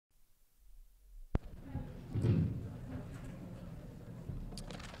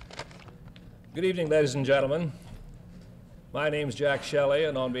Good evening, ladies and gentlemen. My name's Jack Shelley,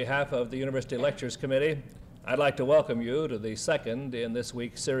 and on behalf of the University Lectures Committee, I'd like to welcome you to the second in this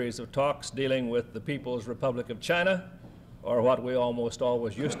week's series of talks dealing with the People's Republic of China, or what we almost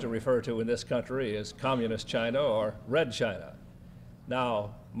always used to refer to in this country as Communist China or Red China,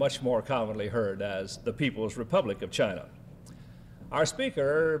 now much more commonly heard as the People's Republic of China. Our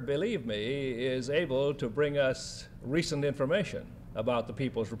speaker, believe me, is able to bring us recent information about the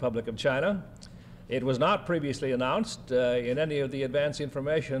People's Republic of China. It was not previously announced in any of the advance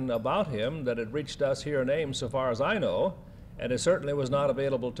information about him that had reached us here named so far as I know, and it certainly was not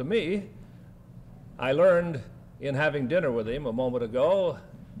available to me. I learned in having dinner with him a moment ago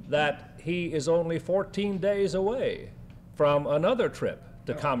that he is only 14 days away from another trip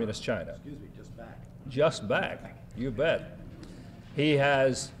to Communist China. Excuse me, just back. Just back, you bet. He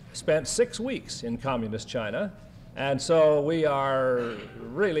has spent 6 weeks in Communist China, and so we are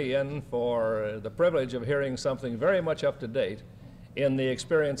really in for the privilege of hearing something very much up to date in the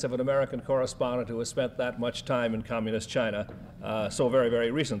experience of an American correspondent who has spent that much time in Communist China so very,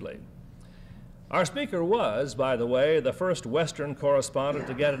 very recently. Our speaker was, by the way, the first Western correspondent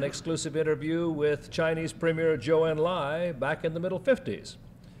to get an exclusive interview with Chinese Premier Zhou Enlai back in the middle 50s.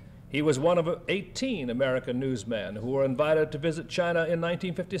 He was one of 18 American newsmen who were invited to visit China in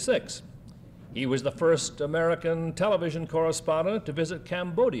 1956. He was the first American television correspondent to visit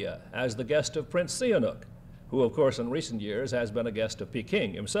Cambodia as the guest of Prince Sihanouk, who, of course, in recent years has been a guest of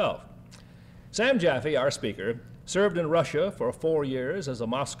Peking himself. Sam Jaffe, our speaker, served in Russia for 4 years as a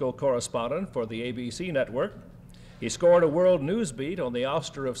Moscow correspondent for the ABC network. He scored a world news beat on the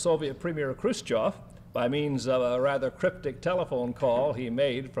ouster of Soviet Premier Khrushchev by means of a rather cryptic telephone call he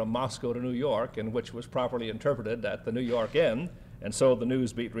made from Moscow to New York, in which was properly interpreted at the New York end, and so the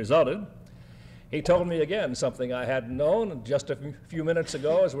news beat resulted. He told me again something I hadn't known. Just a few minutes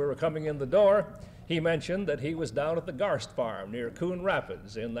ago, as we were coming in the door, he mentioned that he was down at the Garst farm near Coon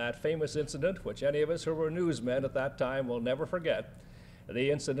Rapids in that famous incident, which any of us who were newsmen at that time will never forget,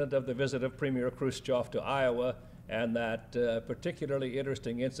 the incident of the visit of Premier Khrushchev to Iowa, and that particularly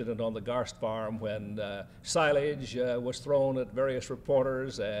interesting incident on the Garst farm when silage was thrown at various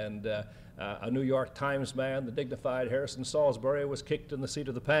reporters, and a New York Times man, the dignified Harrison Salisbury, was kicked in the seat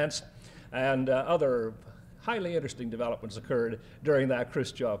of the pants, and other highly interesting developments occurred during that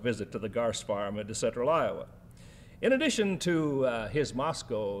Khrushchev visit to the Garst farm into central Iowa. In addition to his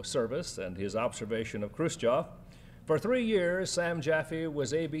Moscow service and his observation of Khrushchev, for 3 years, Sam Jaffe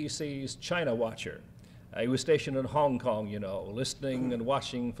was ABC's China watcher. He was stationed in Hong Kong, you know, listening and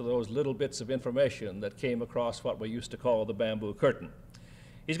watching for those little bits of information that came across what we used to call the bamboo curtain.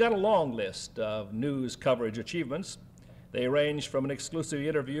 He's got a long list of news coverage achievements. They range from an exclusive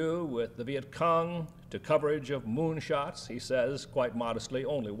interview with the Viet Cong to coverage of moonshots. He says, quite modestly,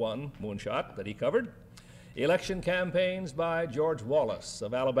 only one moonshot that he covered. Election campaigns by George Wallace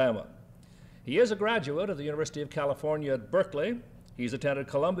of Alabama. He is a graduate of the University of California at Berkeley. He's attended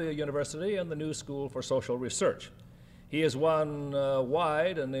Columbia University and the New School for Social Research. He has won a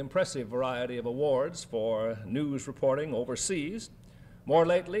wide and impressive variety of awards for news reporting overseas. More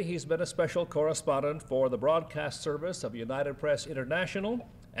lately, he's been a special correspondent for the broadcast service of United Press International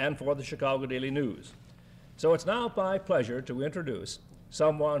and for the Chicago Daily News. So it's now my pleasure to introduce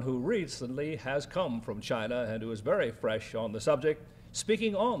someone who recently has come from China and who is very fresh on the subject,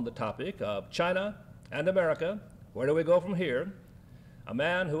 speaking on the topic of China and America. Where do we go from here? A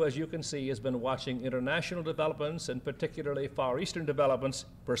man who, as you can see, has been watching international developments and particularly Far Eastern developments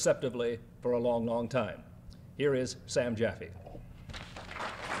perceptively for a long, long time. Here is Sam Jaffe.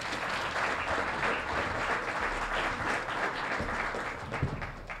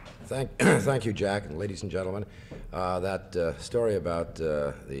 Thank you, Jack, and ladies and gentlemen. That story about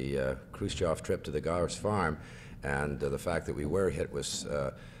the Khrushchev trip to the Garst farm and the fact that we were hit with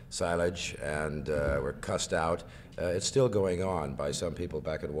silage and were cussed out, it's still going on by some people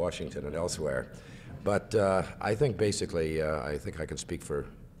back in Washington and elsewhere. But I think basically, I think I can speak for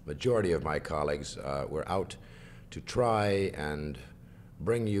majority of my colleagues. We're out to try and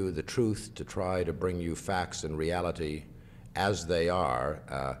bring you the truth, to try to bring you facts and reality as they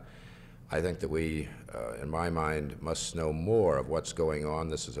are. I think that we, in my mind, must know more of what's going on.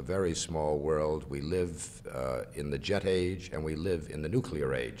 This is a very small world. We live in the jet age and we live in the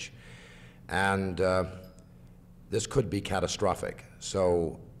nuclear age. And this could be catastrophic.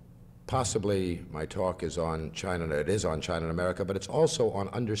 So possibly my talk is on China, it is on China and America, but it's also on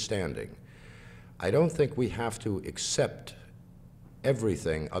understanding. I don't think we have to accept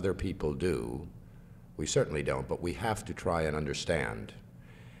everything other people do. We certainly don't, but we have to try and understand.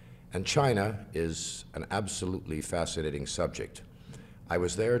 And China is an absolutely fascinating subject. I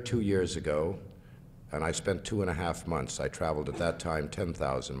was there 2 years ago, and I spent 2.5 months. I traveled at that time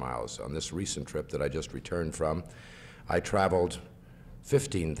 10,000 miles. On this recent trip that I just returned from, I traveled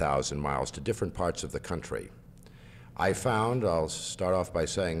 15,000 miles to different parts of the country. I found, I'll start off by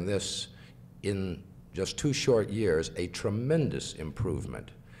saying this, in just 2 short years, a tremendous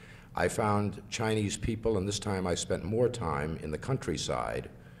improvement. I found Chinese people, and this time I spent more time in the countryside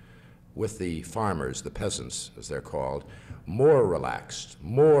with the farmers, the peasants, as they're called, more relaxed,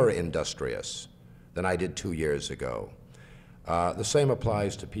 more industrious than I did 2 years ago. The same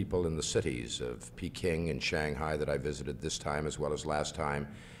applies to people in the cities of Peking and Shanghai that I visited this time as well as last time,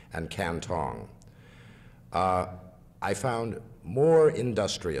 and Canton. I found more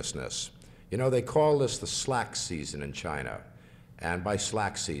industriousness. You know, they call this the slack season in China. And by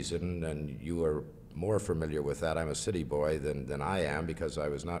slack season, and you are more familiar with that, I'm a city boy than I am because I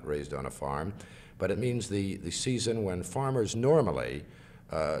was not raised on a farm, but it means the season when farmers normally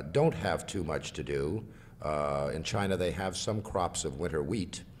don't have too much to do. In China, they have some crops of winter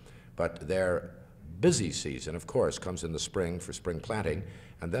wheat, but their busy season, of course, comes in the spring for spring planting,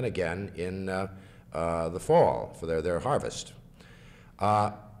 and then again in the fall for their harvest.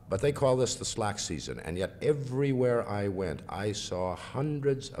 But they call this the slack season, and yet everywhere I went, I saw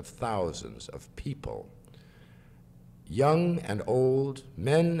hundreds of thousands of people, young and old,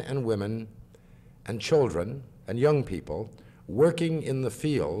 men and women, and children and young people, working in the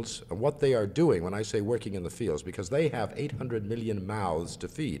fields. And what they are doing, when I say working in the fields, because they have 800 million mouths to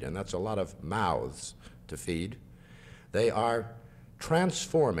feed, and that's a lot of mouths to feed, they are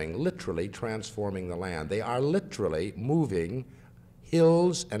transforming, literally transforming the land. They are literally moving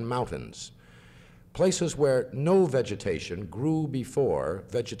hills and mountains. Places where no vegetation grew before,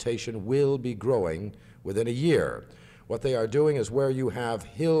 vegetation will be growing within a year. What they are doing is where you have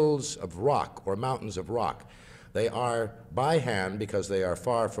hills of rock or mountains of rock, they are by hand, because they are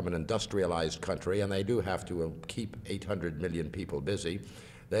far from an industrialized country and they do have to keep 800 million people busy,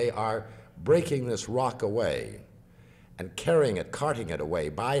 they are breaking this rock away and carrying it, carting it away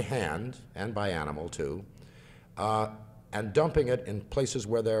by hand and by animal too, and dumping it in places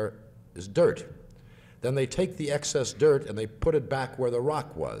where there is dirt. Then they take the excess dirt and they put it back where the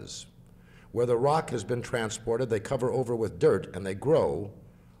rock was. Where the rock has been transported, they cover over with dirt and they grow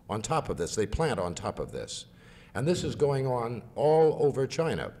on top of this. They plant on top of this. And this is going on all over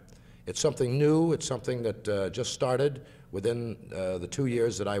China. It's something new. It's something that just started within the 2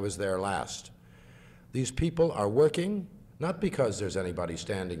 years that I was there last. These people are working, not because there's anybody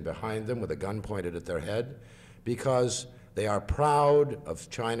standing behind them with a gun pointed at their head, because they are proud of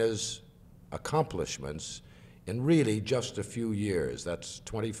China's accomplishments in really just a few years. That's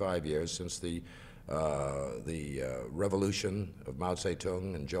 25 years since the revolution of Mao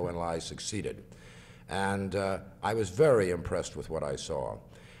Zedong and Zhou Enlai succeeded. And I was very impressed with what I saw.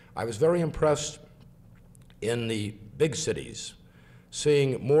 I was very impressed in the big cities,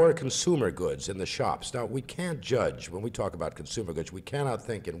 seeing more consumer goods in the shops. Now, we can't judge, when we talk about consumer goods, we cannot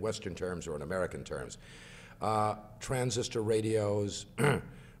think in Western terms or in American terms. Transistor radios,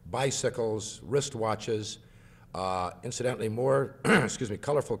 bicycles, wristwatches, incidentally more, excuse me,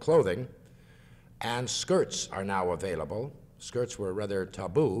 colorful clothing, and skirts are now available. Skirts were rather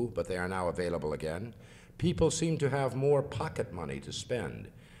taboo, but they are now available again. People seem to have more pocket money to spend.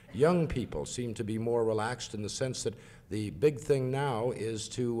 Young people seem to be more relaxed in the sense that the big thing now is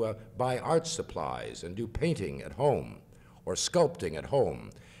to buy art supplies and do painting at home or sculpting at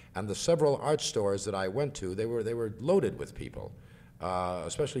home. And the several art stores that I went to, they were loaded with people,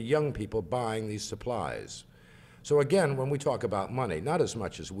 especially young people buying these supplies. So again, when we talk about money, not as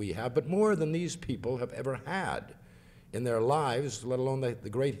much as we have, but more than these people have ever had in their lives, let alone the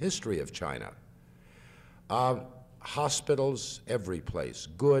great history of China. Hospitals every place,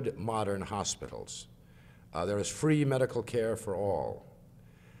 good modern hospitals. There is free medical care for all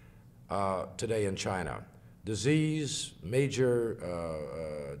today in China. Major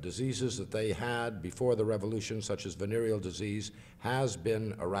diseases that they had before the revolution, such as venereal disease, has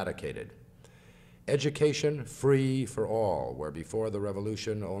been eradicated. Education free for all, where before the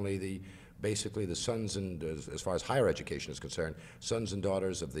revolution only basically the sons and, as far as higher education is concerned, sons and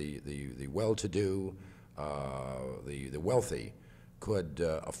daughters of the well-to-do, the wealthy could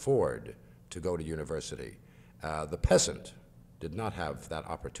afford to go to university. The peasant did not have that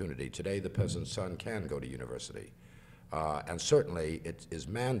opportunity. Today, the peasant's son can go to university. And certainly, it is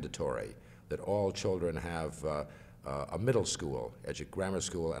mandatory that all children have a middle school, grammar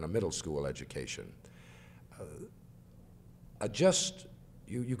school, and a middle school education.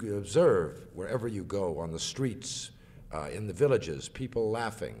 You can observe wherever you go, on the streets, in the villages, people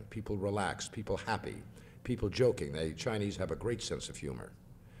laughing, people relaxed, people happy, people joking. The Chinese have a great sense of humor.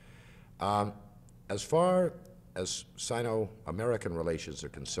 As far as Sino-American relations are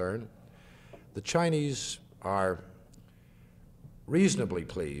concerned, the Chinese are reasonably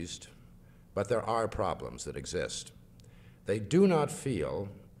pleased, but there are problems that exist. They do not feel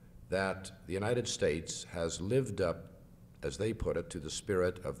that the United States has lived up, as they put it, to the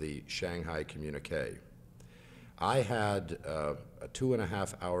spirit of the Shanghai Communique. I had a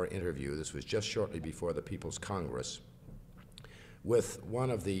 2.5-hour interview, this was just shortly before the People's Congress, with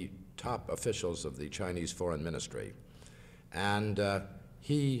one of the top officials of the Chinese Foreign Ministry. And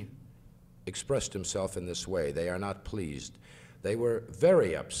he expressed himself in this way: they are not pleased. They were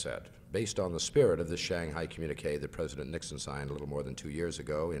very upset, based on the spirit of the Shanghai Communique that President Nixon signed a little more than 2 years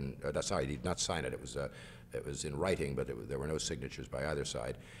ago. Sorry, he did not sign it. It was in writing, but there were no signatures by either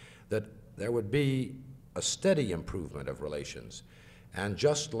side. That there would be a steady improvement of relations. And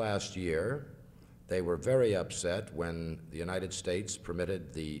just last year, they were very upset when the United States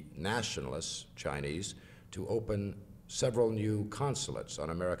permitted the nationalists, Chinese, to open several new consulates on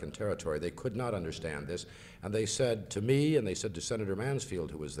American territory. They could not understand this, and they said to me, and they said to Senator Mansfield,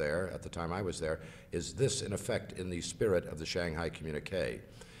 who was there at the time I was there, is this in effect in the spirit of the Shanghai Communique?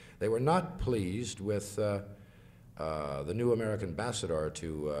 They were not pleased with the new American ambassador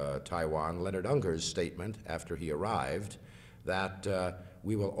to Taiwan, Leonard Unger's statement after he arrived that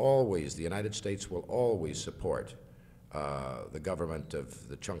we will always, the United States will always support the government of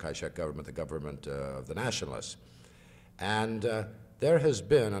the Chiang Kai-shek government, the government of the nationalists. And there has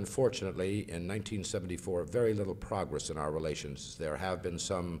been, unfortunately, in 1974, very little progress in our relations. There have been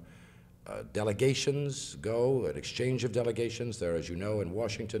some delegations go, an exchange of delegations. There, as you know, in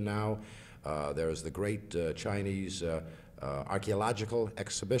Washington now, there is the great Chinese archaeological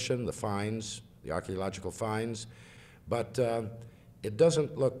exhibition, the archaeological finds. But it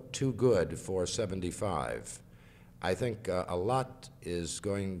doesn't look too good for 75. I think a lot is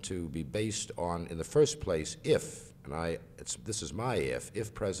going to be based on, in the first place, this is my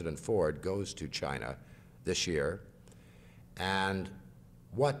if President Ford goes to China this year, and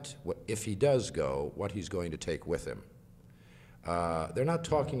if he does go, what he's going to take with him. They're not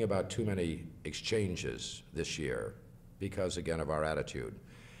talking about too many exchanges this year because, again, of our attitude.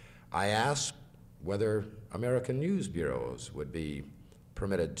 I asked whether American news bureaus would be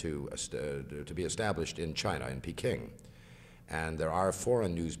permitted to be established in China, in Peking. And there are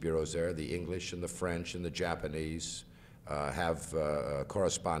foreign news bureaus there. The English and the French and the Japanese have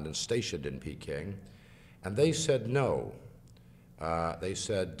correspondents stationed in Peking. And they said no. They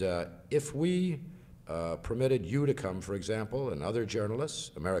said, if we permitted you to come, for example, and other journalists,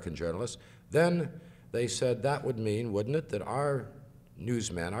 American journalists, then they said that would mean, wouldn't it, that our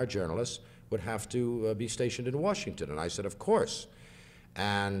newsmen, our journalists, would have to be stationed in Washington. And I said, of course.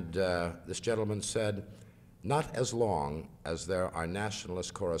 And this gentleman said, not as long as there are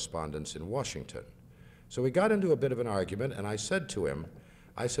nationalist correspondents in Washington. So we got into a bit of an argument, and I said to him,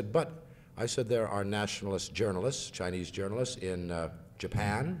 I said, there are nationalist journalists, Chinese journalists in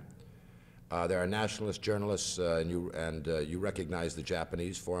Japan. There are nationalist journalists, and you recognize the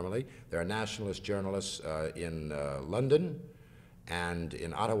Japanese formally. There are nationalist journalists in London and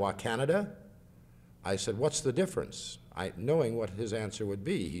in Ottawa, Canada. I said, what's the difference? Knowing what his answer would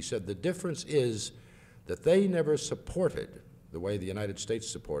be, he said, the difference is that they never supported the way the United States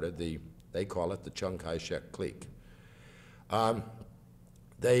supported they call it the Chiang Kai-shek clique.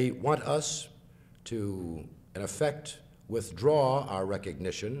 They want us to, in effect, withdraw our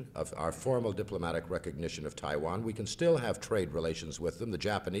recognition of our formal diplomatic recognition of Taiwan. We can still have trade relations with them. The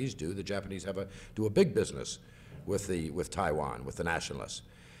Japanese do. The Japanese do a big business with Taiwan, with the nationalists.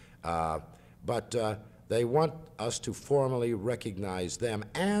 But they want us to formally recognize them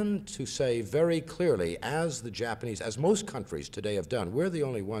and to say very clearly, as the Japanese, as most countries today have done, we're the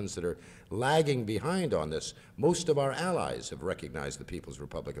only ones that are lagging behind on this. Most of our allies have recognized the People's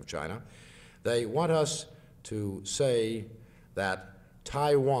Republic of China. They want us to say that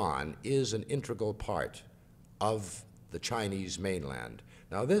Taiwan is an integral part of the Chinese mainland.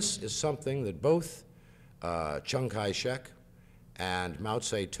 Now, this is something that both Chiang Kai-shek and Mao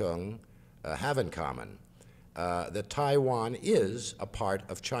Zedong have in common, that Taiwan is a part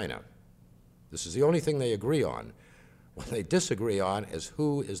of China. This is the only thing they agree on. What they disagree on is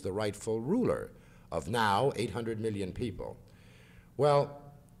who is the rightful ruler of now 800 million people. Well,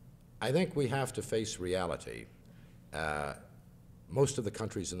 I think we have to face reality. Most of the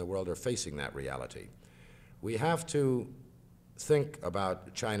countries in the world are facing that reality. We have to think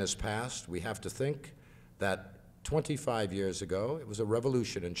about China's past. We have to think that 25 years ago, it was a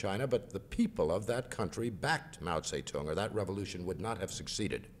revolution in China, but the people of that country backed Mao Zedong, or that revolution would not have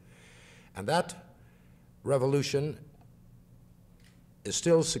succeeded. And that revolution is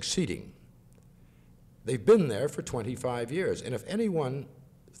still succeeding. They've been there for 25 years, and if anyone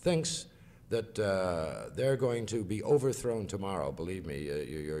thinks that they're going to be overthrown tomorrow, believe me,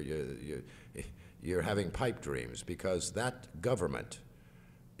 you're having pipe dreams, because that government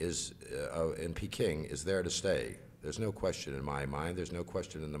is, in Peking is there to stay. There's no question in my mind. There's no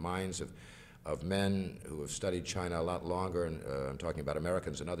question in the minds of men who have studied China a lot longer, and I'm talking about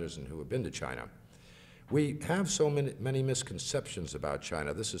Americans and others and who have been to China. We have so many misconceptions about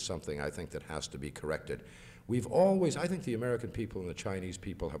China. This is something I think that has to be corrected. We've always, I think the American people and the Chinese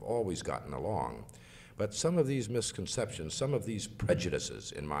people have always gotten along, but some of these misconceptions, some of these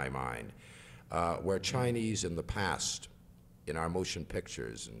prejudices in my mind, where Chinese in the past, in our motion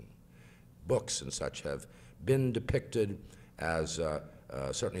pictures and books and such, have been depicted as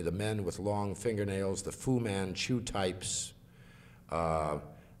certainly the men with long fingernails, the Fu Manchu types,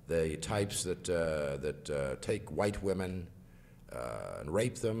 the types that take white women and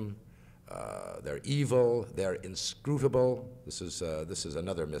rape them. They're evil. They're inscrutable. This is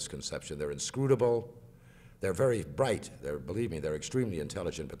another misconception. They're inscrutable. They're very bright. Believe me, they're extremely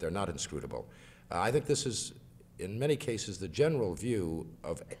intelligent, but they're not inscrutable. I think this is, in many cases, the general view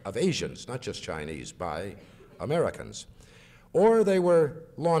of Asians, not just Chinese, by Americans. Or they were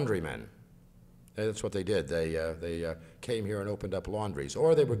laundrymen. That's what they did. They came here and opened up laundries.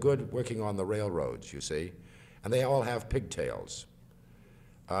 Or they were good working on the railroads, you see. And they all have pigtails.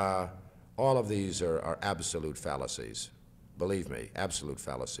 All of these are absolute fallacies. Believe me, absolute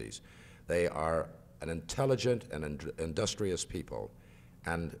fallacies. They are an intelligent and industrious people.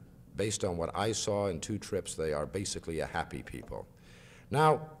 And based on what I saw in 2 trips, they are basically a happy people.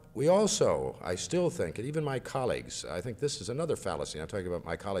 Now, we also, I still think, and even my colleagues, I think this is another fallacy. I'm talking about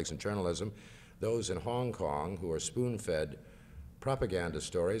my colleagues in journalism, those in Hong Kong who are spoon-fed propaganda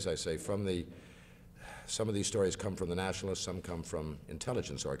stories. I say some of these stories come from the nationalists, some come from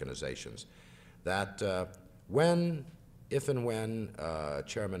intelligence organizations, that if and when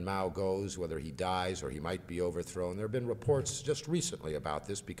Chairman Mao goes, whether he dies or he might be overthrown, there have been reports just recently about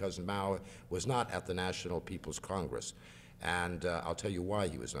this because Mao was not at the National People's Congress. And I'll tell you why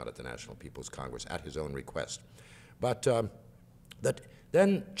he was not at the National People's Congress, at his own request. But that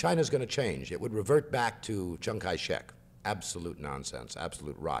then China's going to change. It would revert back to Chiang Kai-shek. Absolute nonsense,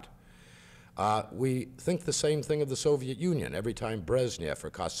 absolute rot. We think the same thing of the Soviet Union. Every time Brezhnev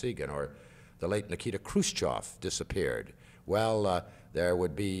or Kosygin or the late Nikita Khrushchev disappeared, well, there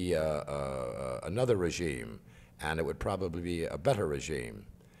would be another regime, and it would probably be a better regime.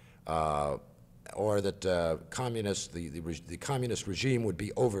 Or that the communist regime would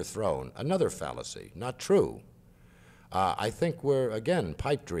be overthrown. Another fallacy, not true. I think we're, again,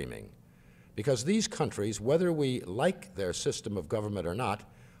 pipe dreaming, because these countries, whether we like their system of government or not,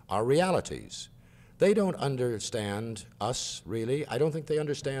 are realities. They don't understand us, really. I don't think they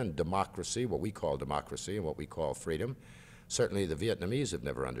understand democracy, what we call democracy and what we call freedom. Certainly the Vietnamese have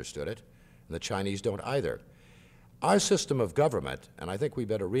never understood it, and the Chinese don't either. Our system of government, and I think we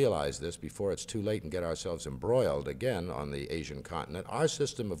better realize this before it's too late and get ourselves embroiled again on the Asian continent, our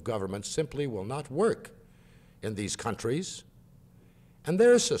system of government simply will not work in these countries, and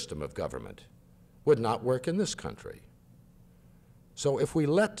their system of government would not work in this country. So if we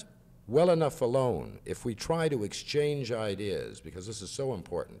let well enough alone, if we try to exchange ideas, because this is so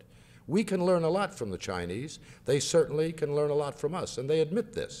important, we can learn a lot from the Chinese. They certainly can learn a lot from us, and they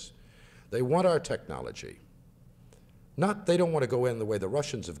admit this. They want our technology. They don't want to go in the way the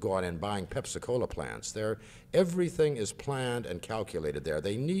Russians have gone in buying Pepsi-Cola plants. Everything is planned and calculated there.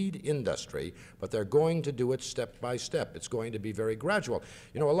 They need industry, but they're going to do it step by step. It's going to be very gradual.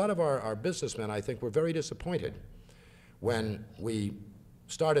 You know, a lot of our businessmen, I think, were very disappointed when we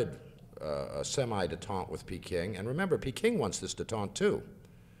started a semi-detente with Peking. And remember, Peking wants this detente too.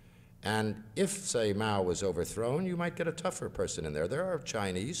 And if, say, Mao was overthrown, you might get a tougher person in there. There are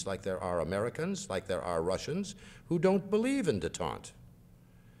Chinese, like there are Americans, like there are Russians, who don't believe in detente.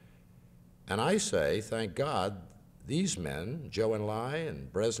 And I say, thank God, these men, Zhou Enlai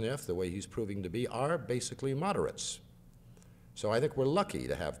and Brezhnev, the way he's proving to be, are basically moderates. So I think we're lucky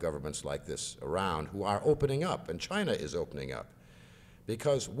to have governments like this around who are opening up, and China is opening up.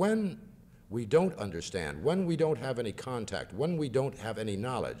 Because when we don't understand, when we don't have any contact, when we don't have any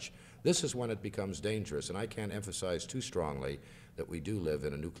knowledge, this is when it becomes dangerous, and I can't emphasize too strongly that we do live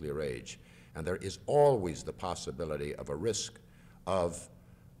in a nuclear age, and there is always the possibility of a risk of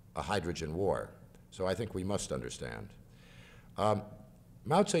a hydrogen war. So I think we must understand. Mao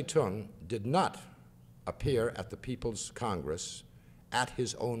Zedong did not appear at the People's Congress at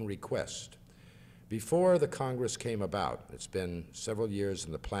his own request, before the Congress came about, it's been several years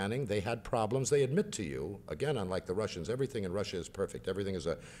in the planning, they had problems. They admit to you, again, unlike the Russians, everything in Russia is perfect. Everything is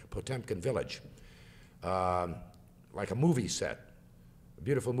a Potemkin village, like a movie set, a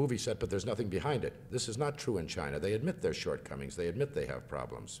beautiful movie set, but there's nothing behind it. This is not true in China. They admit their shortcomings. They admit they have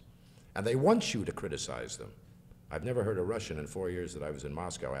problems. And they want you to criticize them. I've never heard a Russian in 4 years that I was in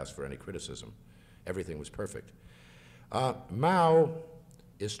Moscow ask for any criticism. Everything was perfect. Mao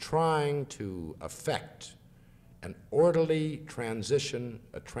is trying to effect an orderly transition,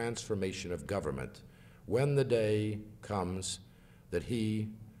 a transformation of government when the day comes that he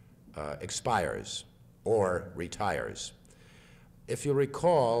expires or retires. If you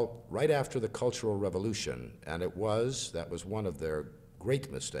recall, right after the Cultural Revolution, and that was one of their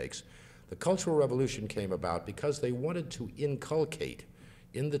great mistakes, the Cultural Revolution came about because they wanted to inculcate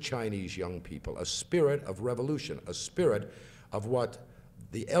in the Chinese young people a spirit of revolution, a spirit of what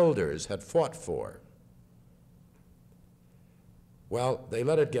the elders had fought for. Well, they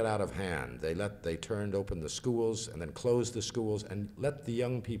let it get out of hand. They turned open the schools and then closed the schools and let the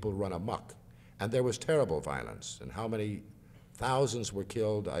young people run amok. And there was terrible violence. And how many thousands were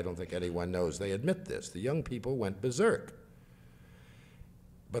killed, I don't think anyone knows. They admit this. The young people went berserk.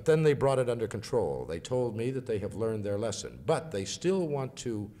 But then they brought it under control. They told me that they have learned their lesson. But they still want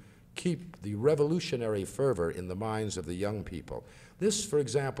to keep the revolutionary fervor in the minds of the young people. This, for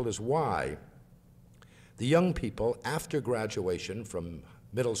example, is why the young people, after graduation from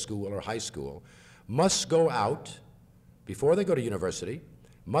middle school or high school, must go out, before they go to university,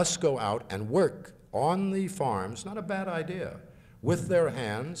 must go out and work on the farms, not a bad idea, with their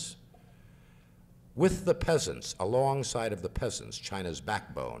hands, with the peasants, alongside of the peasants, China's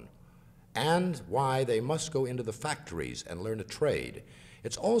backbone, and why they must go into the factories and learn a trade.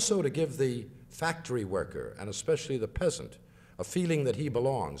 It's also to give the factory worker, and especially the peasant, a feeling that he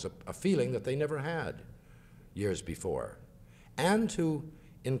belongs, a feeling that they never had years before, and to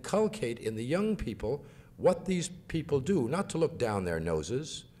inculcate in the young people what these people do, not to look down their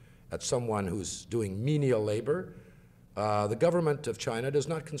noses at someone who's doing menial labor. The government of China does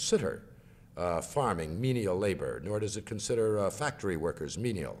not consider farming menial labor, nor does it consider factory workers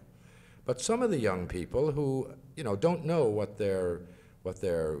menial. But some of the young people who, don't know what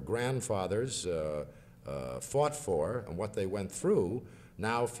their grandfathers fought for and what they went through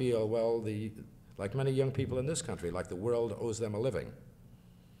now feel, well, like many young people in this country, like the world owes them a living.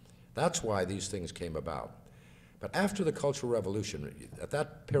 That's why these things came about. But after the Cultural Revolution, at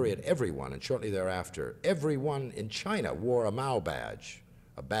that period, everyone, and shortly thereafter, everyone in China wore a Mao badge,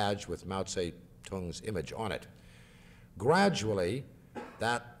 a badge with Mao Zedong's image on it. Gradually,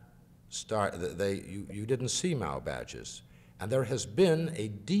 you didn't see Mao badges. And there has been a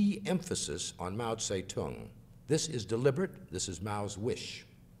de-emphasis on Mao Zedong. This is deliberate. This is Mao's wish.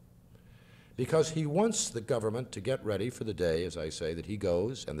 Because he wants the government to get ready for the day, as I say, that he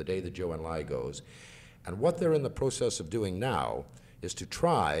goes and the day that Zhou Enlai goes. And what they're in the process of doing now is to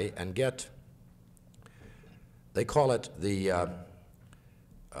try and get, they call it the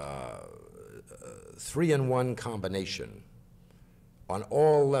 3-in-1 combination on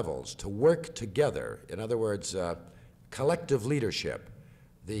all levels, to work together. In other words, collective leadership,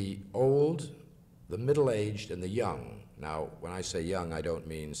 the old, the middle-aged, and the young. Now, when I say young, I don't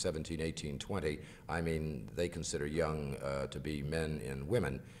mean 17, 18, 20. I mean they consider young to be men and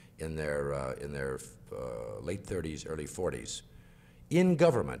women in their late 30s, early 40s, in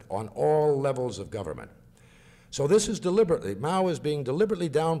government, on all levels of government. So this is deliberately, Mao is being deliberately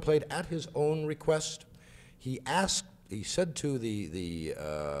downplayed at his own request. He said to the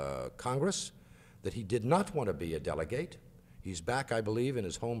Congress that he did not want to be a delegate. He's back, I believe, in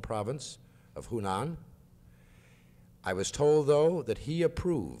his home province of Hunan. I was told, though, that he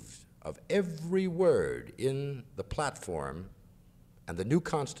approved of every word in the platform and the new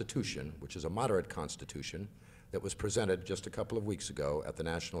constitution, which is a moderate constitution, that was presented just a couple of weeks ago at the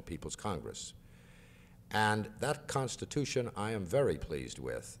National People's Congress. And that constitution I am very pleased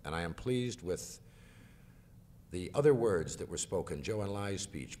with, and I am pleased with the other words that were spoken, Zhou Enlai's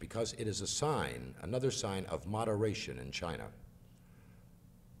speech, because it is a sign, another sign of moderation in China.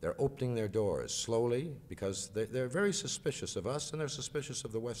 They're opening their doors slowly because they're very suspicious of us, and they're suspicious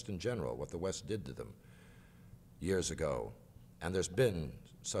of the West in general, what the West did to them years ago. And there's been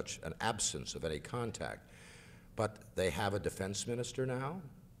such an absence of any contact. But they have a defense minister now.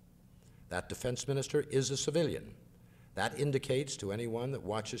 That defense minister is a civilian. That indicates to anyone that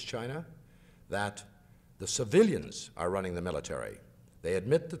watches China that the civilians are running the military. They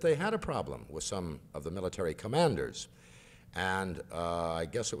admit that they had a problem with some of the military commanders. And I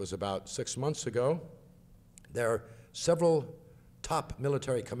guess it was about 6 months ago, there are several top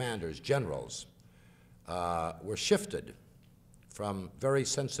military commanders, generals, were shifted from very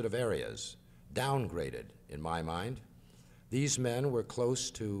sensitive areas, downgraded, in my mind. These men were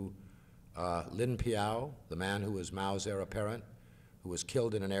close to Lin Piao, the man who was Mao's heir apparent, who was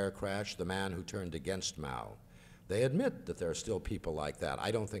killed in an air crash, the man who turned against Mao. They admit that there are still people like that.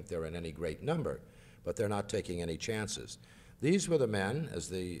 I don't think they're in any great number, but they're not taking any chances. These were the men, as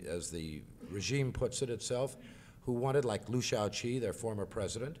the regime puts it itself, who wanted, like Liu Shaoqi, their former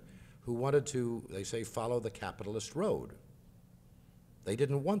president, who wanted to, they say, follow the capitalist road. They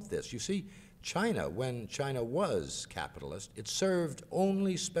didn't want this. You see, China, when China was capitalist, it served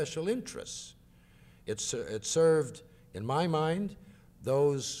only special interests. It served, in my mind,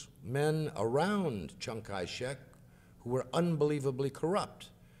 those men around Chiang Kai-shek who were unbelievably corrupt,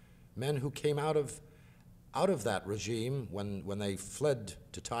 men who came out of that regime when they fled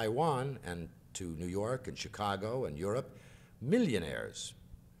to Taiwan and to New York and Chicago and Europe, millionaires,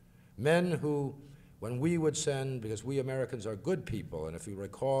 men who, when we would send, because we Americans are good people, and if you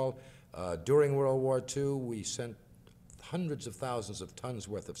recall, during World War II, we sent hundreds of thousands of tons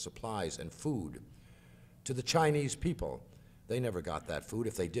worth of supplies and food to the Chinese people. They never got that food.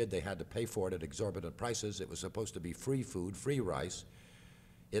 If they did, they had to pay for it at exorbitant prices. It was supposed to be free food, free rice.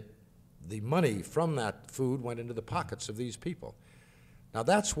 The money from that food went into the pockets of these people. Now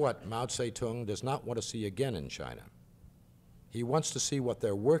that's what Mao Zedong does not want to see again in China. He wants to see what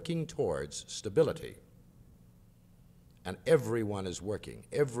they're working towards, stability. And everyone is working.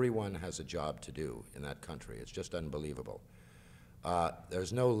 Everyone has a job to do in that country. It's just unbelievable.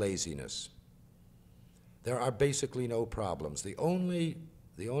 There's no laziness. There are basically no problems. The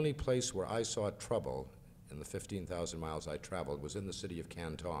only place where I saw trouble in the 15,000 miles I traveled was in the city of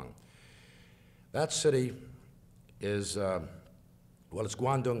Canton. That city is, well, it's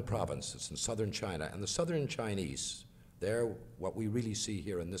Guangdong province. It's in southern China. And the southern Chinese, they're what we really see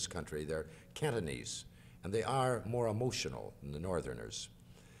here in this country. They're Cantonese, and they are more emotional than the northerners.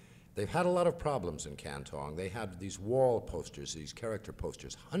 They've had a lot of problems in Canton. They had these wall posters, these character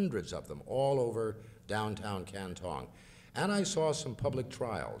posters, hundreds of them all over downtown Canton. And I saw some public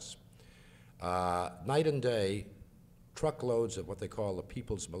trials. Night and day, truckloads of what they call the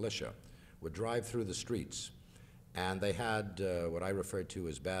People's Militia would drive through the streets. And they had what I refer to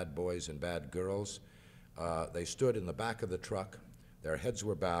as bad boys and bad girls. They stood in the back of the truck. Their heads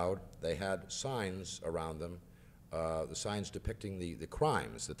were bowed. They had signs around them, the signs depicting the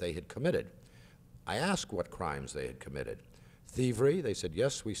crimes that they had committed. I asked what crimes they had committed. Thievery, they said,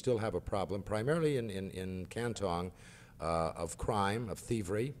 yes, we still have a problem, primarily in Canton, of crime, of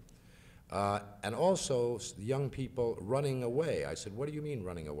thievery, and also young people running away. I said, what do you mean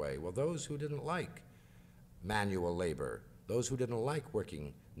running away? Well, those who didn't like manual labor, those who didn't like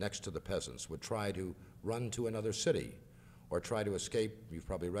working next to the peasants would try to run to another city or try to escape, you've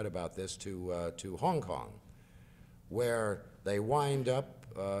probably read about this, to Hong Kong, where they wind up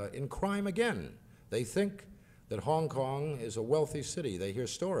in crime again. They think that Hong Kong is a wealthy city. They hear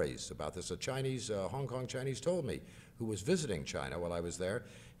stories about this. A Chinese, Hong Kong Chinese told me, who was visiting China while I was there,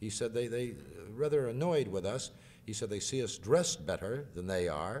 he said they rather annoyed with us. He said they see us dressed better than they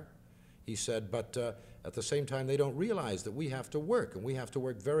are. He said, but at the same time, they don't realize that we have to work, and we have to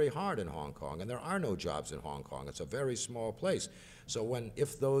work very hard in Hong Kong, and there are no jobs in Hong Kong. It's a very small place. So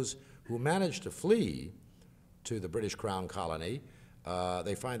if those who manage to flee to the British Crown colony,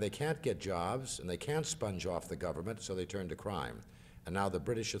 they find they can't get jobs, and they can't sponge off the government, so they turn to crime. And now the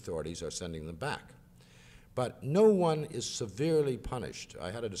British authorities are sending them back. But no one is severely punished. I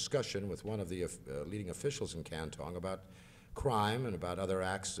had a discussion with one of the leading officials in Canton about crime and about other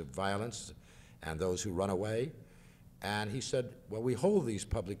acts of violence and those who run away. And he said, well, we hold these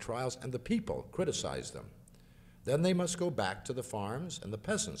public trials and the people criticize them. Then they must go back to the farms and the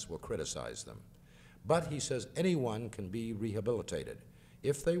peasants will criticize them. But he says anyone can be rehabilitated.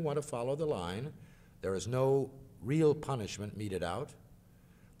 If they want to follow the line, there is no real punishment meted out.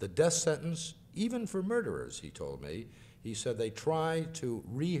 The death sentence, even for murderers, he told me, he said they try to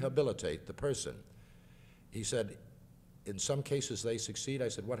rehabilitate the person. He said, in some cases they succeed. I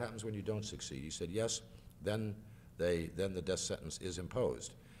said, what happens when you don't succeed? He said, yes, then the death sentence is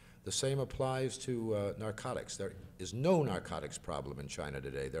imposed. The same applies to narcotics. There is no narcotics problem in China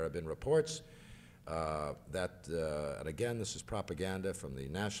today. There have been reports and again, this is propaganda from the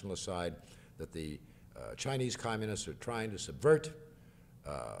nationalist side, that the Chinese communists are trying to subvert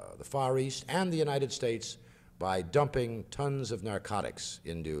the Far East and the United States by dumping tons of narcotics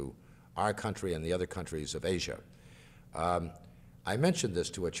into our country and the other countries of Asia. I mentioned this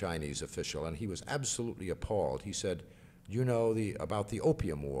to a Chinese official, and he was absolutely appalled. He said, you know about the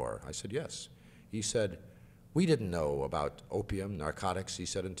Opium War? I said, yes. He said, we didn't know about opium, narcotics, he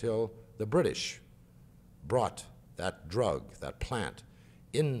said, until the British brought that drug, that plant,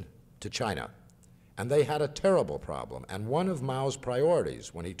 into China. And they had a terrible problem. And one of Mao's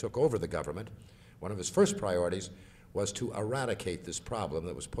priorities when he took over the government, one of his first priorities, was to eradicate this problem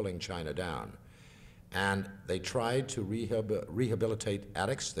that was pulling China down. And they tried to rehabilitate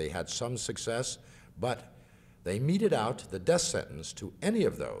addicts. They had some success, but they meted out the death sentence to any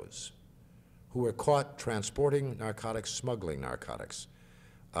of those who were caught transporting narcotics, smuggling narcotics,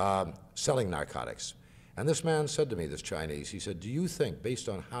 selling narcotics. And this man said to me, this Chinese, he said, do you think, based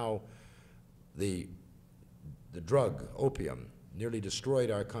on how the drug, opium, nearly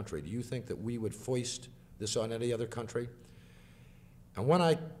destroyed our country, do you think that we would foist this on any other country? And when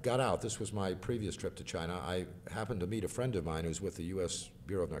I got out, this was my previous trip to China, I happened to meet a friend of mine who's with the U.S.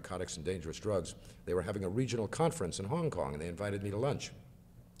 Bureau of Narcotics and Dangerous Drugs. They were having a regional conference in Hong Kong, and they invited me to lunch.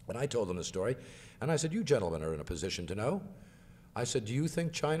 And I told them the story, and I said, you gentlemen are in a position to know. I said, do you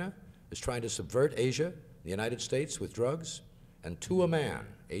think China is trying to subvert Asia, the United States, with drugs? And to a man,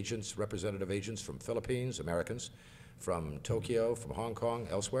 agents, representative agents from Philippines, Americans, from Tokyo, from Hong Kong,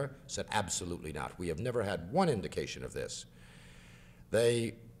 elsewhere, said absolutely not. We have never had one indication of this.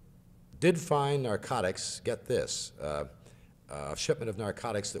 They did find narcotics, get this, a shipment of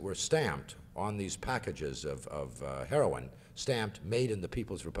narcotics that were stamped on these packages of heroin, stamped, made in the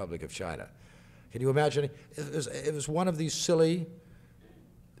People's Republic of China. Can you imagine? It was one of these silly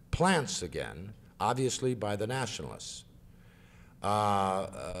plants again, obviously by the nationalists.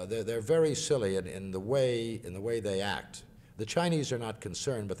 They're very silly in the way they act. The Chinese are not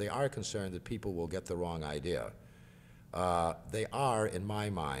concerned, but they are concerned that people will get the wrong idea. They are, in my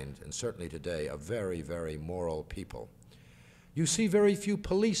mind, and certainly today, a very, very moral people. You see very few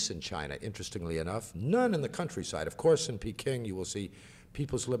police in China, interestingly enough, none in the countryside. Of course, in Peking, you will see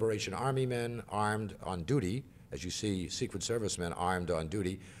People's Liberation Army men armed on duty, as you see Secret Service men armed on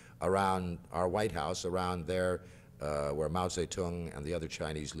duty around our White House, around there where Mao Zedong and the other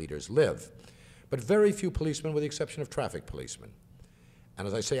Chinese leaders live. But very few policemen, with the exception of traffic policemen. And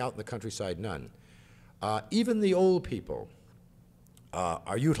as I say, out in the countryside, none. Even the old people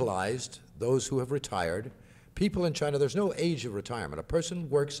are utilized, those who have retired. People in China, there's no age of retirement. A person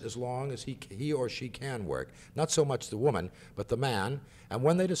works as long as he or she can work, not so much the woman, but the man, and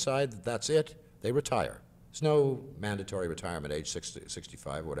when they decide that that's it, they retire. There's no mandatory retirement age, 60,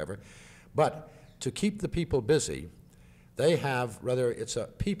 65, whatever. But to keep the people busy, they have, whether it's a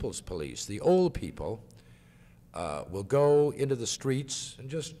people's police, the old people will go into the streets and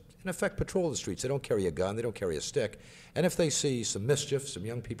just, in effect, patrol the streets. They don't carry a gun, they don't carry a stick, and if they see some mischief, some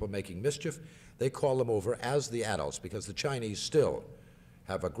young people making mischief, they call them over as the adults, because the Chinese still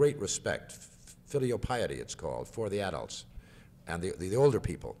have a great respect, filial piety it's called, for the adults and the older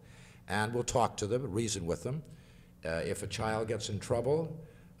people. And we'll talk to them, reason with them. If a child gets in trouble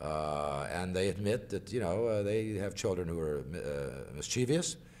and they admit that, you know, they have children who are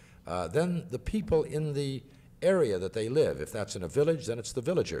mischievous, then the people in the area that they live, if that's in a village, then it's the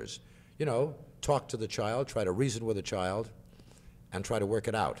villagers. You know, talk to the child, try to reason with the child, and try to work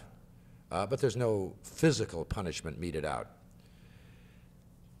it out. But there's no physical punishment meted out.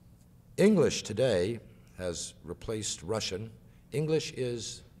 English today has replaced Russian. English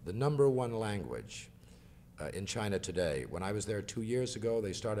is the #1 language in China today. When I was there 2 years ago,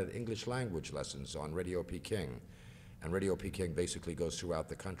 they started English language lessons on Radio Peking. And Radio Peking basically goes throughout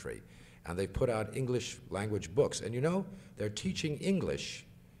the country. And they've put out English language books. And you know, they're teaching English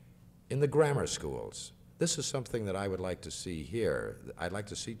in the grammar schools. This is something that I would like to see here. I'd like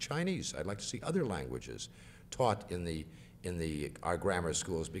to see Chinese. I'd like to see other languages taught in our grammar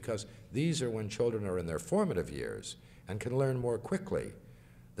schools, because these are when children are in their formative years and can learn more quickly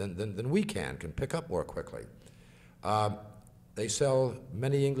than we can pick up more quickly. They sell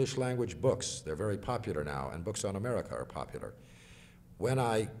many English language books. They're very popular now, and books on America are popular. When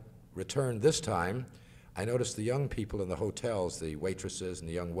I returned this time, I noticed the young people in the hotels, the waitresses and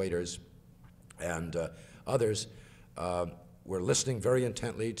the young waiters and others were listening very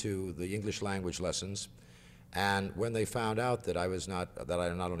intently to the English language lessons. And when they found out that I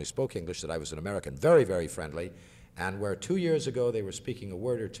not only spoke English, that I was an American, very, very friendly. And where 2 years ago they were speaking a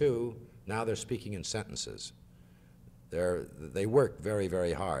word or two, now they're speaking in sentences. They work very,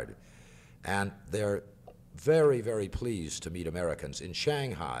 very hard. And they're very, very pleased to meet Americans. In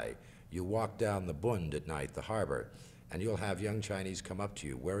Shanghai, you walk down the Bund at night, the harbor, and you'll have young Chinese come up to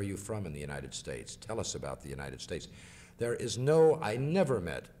you. Where are you from in the United States? Tell us about the United States. I never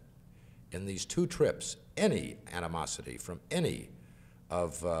met in these 2 trips any animosity from any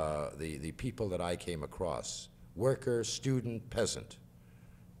of the people that I came across. Worker, student, peasant.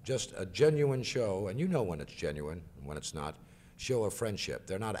 Just a genuine show, and you know when it's genuine and when it's not, show of friendship.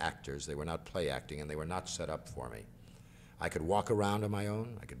 They're not actors, they were not play acting, and they were not set up for me. I could walk around on my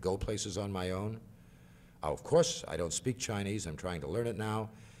own, I could go places on my own. Of course, I don't speak Chinese, I'm trying to learn it now,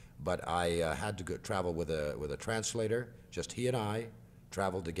 but I had to travel with a translator, just he and I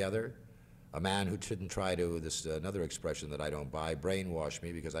traveled together. A man who didn't try to, this another expression that I don't buy, brainwash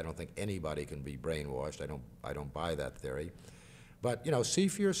me, because I don't think anybody can be brainwashed. I don't buy that theory. But, you know, see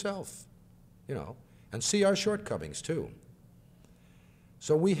for yourself, you know, and see our shortcomings too.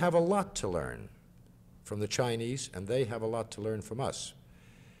 So we have a lot to learn from the Chinese, and they have a lot to learn from us.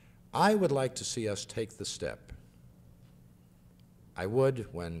 I would like to see us take the step. I would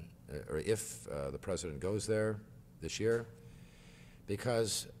when, or if the president goes there this year,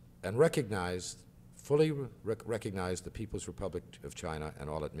 because, and fully recognize the People's Republic of China and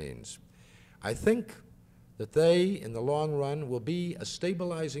all it means. I think that they, in the long run, will be a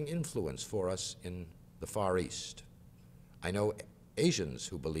stabilizing influence for us in the Far East. I know Asians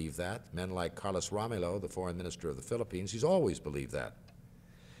who believe that, men like Carlos Romulo, the foreign minister of the Philippines, he's always believed that.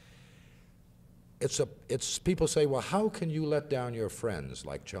 People say, well, how can you let down your friends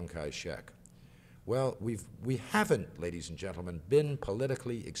like Chiang Kai-shek? Well, we haven't, ladies and gentlemen, been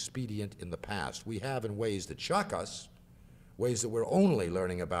politically expedient in the past. We have in ways that shock us, ways that we're only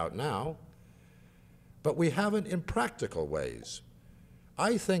learning about now, but we haven't in practical ways.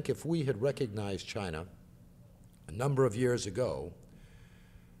 I think if we had recognized China a number of years ago,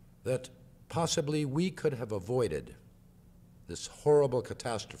 that possibly we could have avoided this horrible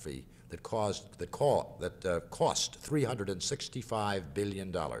catastrophe that cost $365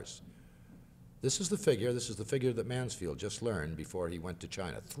 billion. This is the figure that Mansfield just learned before he went to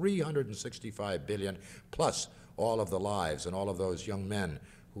China. $365 billion, plus all of the lives and all of those young men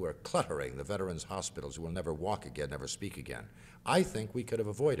who are cluttering the veterans' hospitals who will never walk again, never speak again. I think we could have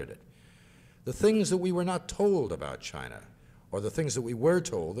avoided it. The things that we were not told about China, or the things that we were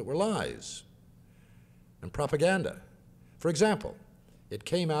told that were lies and propaganda. For example, it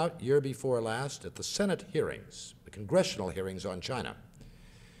came out year before last at the Senate hearings, the congressional hearings on China,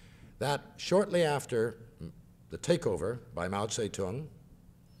 that shortly after the takeover by Mao Zedong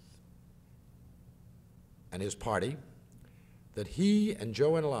and his party, that he and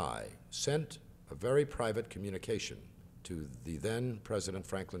Zhou Enlai sent a very private communication to the then President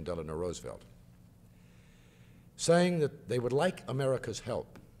Franklin Delano Roosevelt, saying that they would like America's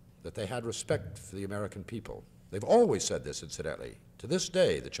help, that they had respect for the American people. They've always said this, incidentally. To this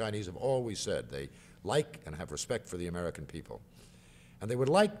day, the Chinese have always said they like and have respect for the American people. And they would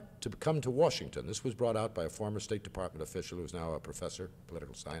like to come to Washington. This was brought out by a former State Department official who is now a professor of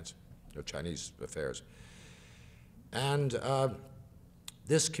political science, of Chinese affairs. And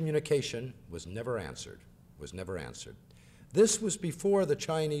this communication was never answered, This was before the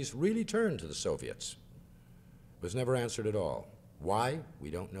Chinese really turned to the Soviets. It was never answered at all. Why?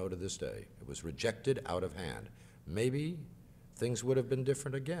 We don't know to this day. It was rejected out of hand. Maybe things would have been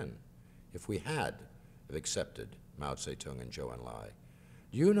different again if we had accepted Mao Zedong and Zhou Enlai.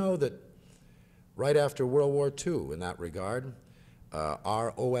 Do you know that right after World War II, in that regard,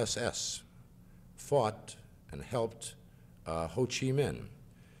 our OSS fought and helped Ho Chi Minh.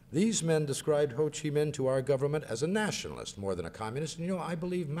 These men described Ho Chi Minh to our government as a nationalist more than a communist. And you know, I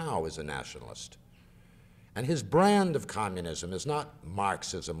believe Mao is a nationalist. And his brand of communism is not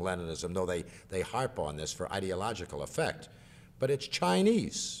Marxism, Leninism, though they harp on this for ideological effect, but it's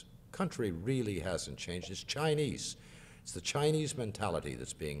Chinese. Country really hasn't changed. It's Chinese. It's the Chinese mentality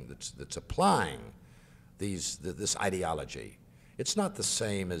that's applying this ideology. It's not the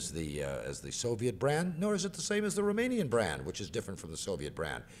same as the Soviet brand, nor is it the same as the Romanian brand, which is different from the Soviet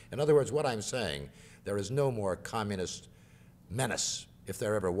brand. In other words, what I'm saying, there is no more communist menace, if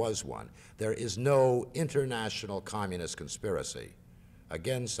there ever was one. There is no international communist conspiracy.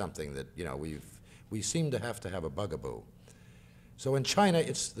 Again, something that, you know, we seem to have a bugaboo. So in China,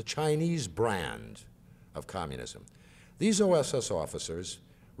 it's the Chinese brand of communism. These OSS officers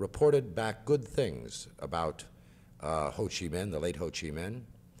reported back good things about Ho Chi Minh, the late Ho Chi Minh,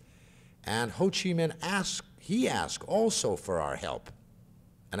 and Ho Chi Minh asked also for our help.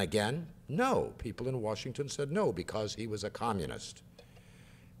 And again, no. People in Washington said no because he was a communist.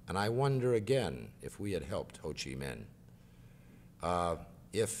 And I wonder again if we had helped Ho Chi Minh,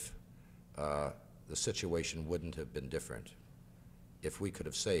 if the situation wouldn't have been different, if we could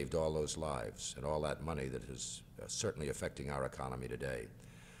have saved all those lives and all that money that is certainly affecting our economy today.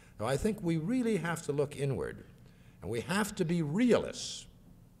 Now, I think we really have to look inward, and we have to be realists.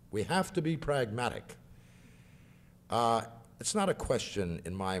 We have to be pragmatic. It's not a question,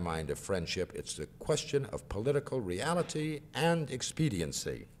 in my mind, of friendship. It's a question of political reality and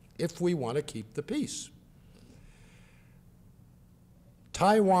expediency if we want to keep the peace.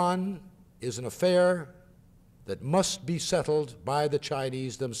 Taiwan is an affair that must be settled by the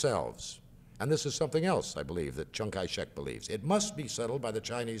Chinese themselves. And this is something else, I believe, that Chiang Kai-shek believes. It must be settled by the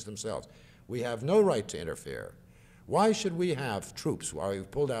Chinese themselves. We have no right to interfere. Why should we have troops? Well,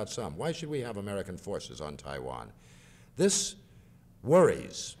 we've pulled out some. Why should we have American forces on Taiwan? This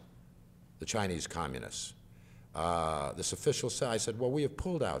worries the Chinese communists. This official said, I said, well, we have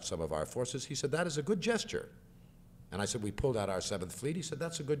pulled out some of our forces. He said, that is a good gesture. And I said, we pulled out our 7th Fleet. He said,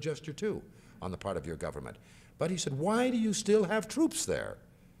 that's a good gesture, too, on the part of your government. But he said, why do you still have troops there?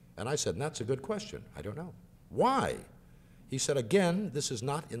 And I said, and that's a good question. I don't know. Why? He said, again, this is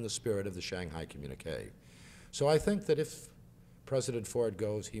not in the spirit of the Shanghai Communique. So I think that if President Ford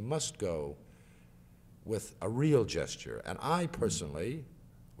goes, he must go with a real gesture. And I personally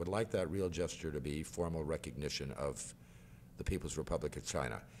would like that real gesture to be formal recognition of the People's Republic of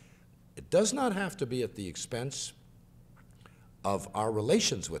China. It does not have to be at the expense of our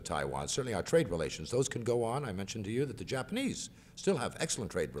relations with Taiwan, certainly our trade relations. Those can go on. I mentioned to you that the Japanese still have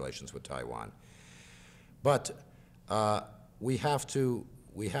excellent trade relations with Taiwan. But we have to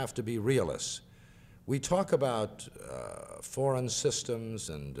be realists. We talk about foreign systems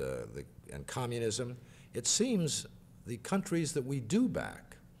and communism. It seems the countries that we do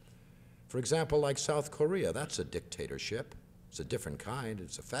back, for example, like South Korea, that's a dictatorship. It's a different kind.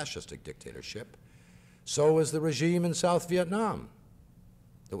 It's a fascistic dictatorship. So is the regime in South Vietnam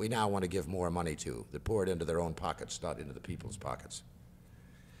that we now want to give more money to, that pour it into their own pockets, not into the people's pockets.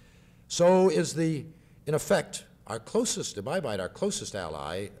 So is in effect, our closest, in my mind, our closest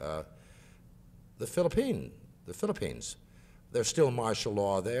ally, the Philippines. There's still martial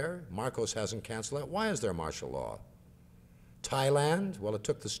law there. Marcos hasn't canceled that. Why is there martial law? Thailand, well, it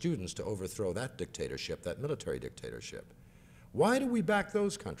took the students to overthrow that dictatorship, that military dictatorship. Why do we back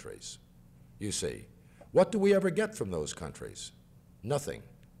those countries, you see? What do we ever get from those countries? Nothing.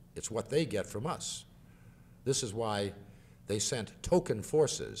 It's what they get from us. This is why they sent token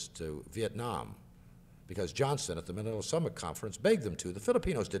forces to Vietnam, because Johnson at the Manila Summit Conference begged them to. The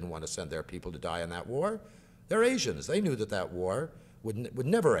Filipinos didn't want to send their people to die in that war. They're Asians. They knew that that war would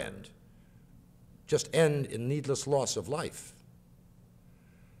never end, just end in needless loss of life.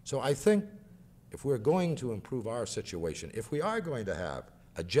 So I think if we're going to improve our situation, if we are going to have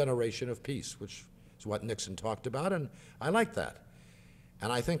a generation of peace, which is what Nixon talked about, and I like that.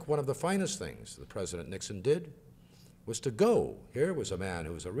 And I think one of the finest things that President Nixon did was to go. Here was a man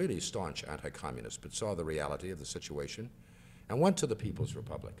who was a really staunch anti-communist, but saw the reality of the situation, and went to the People's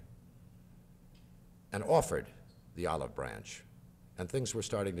Republic and offered the olive branch, and things were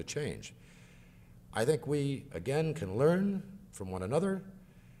starting to change. I think we, again, can learn from one another.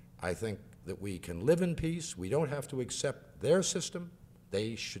 I think that we can live in peace. We don't have to accept their system.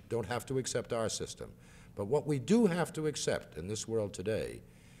 They don't have to accept our system. But what we do have to accept in this world today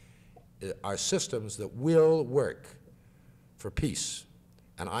are systems that will work for peace.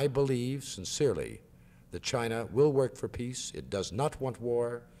 And I believe sincerely that China will work for peace. It does not want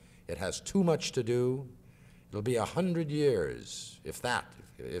war. It has too much to do. It'll be 100 years, if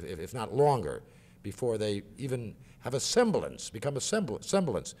not longer, before they even have a semblance, become a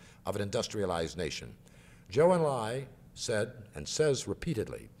semblance of an industrialized nation. Zhou Enlai said and says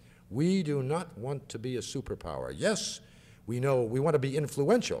repeatedly, we do not want to be a superpower. Yes, we know we want to be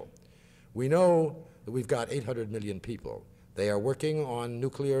influential. We know that we've got 800 million people. They are working on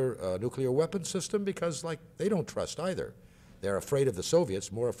nuclear weapon system because, like, they don't trust either. They're afraid of the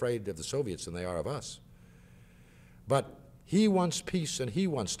Soviets, more afraid of the Soviets than they are of us. But he wants peace and he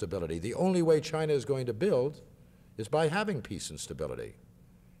wants stability. The only way China is going to build is by having peace and stability,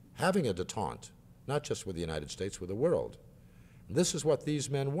 having a détente, not just with the United States, with the world. And this is what these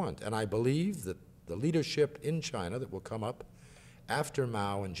men want. And I believe that the leadership in China that will come up after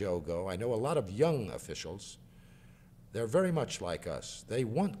Mao and Zhou go, I know a lot of young officials, they're very much like us. They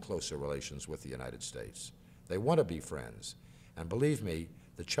want closer relations with the United States. They want to be friends. And believe me,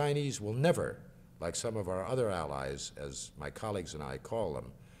 the Chinese will never, like some of our other allies, as my colleagues and I call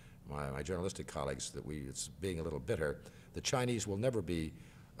them, my journalistic colleagues, it's being a little bitter, the Chinese will never be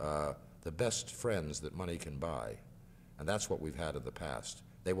the best friends that money can buy. And that's what we've had in the past.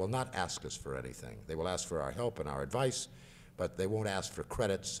 They will not ask us for anything. They will ask for our help and our advice, but they won't ask for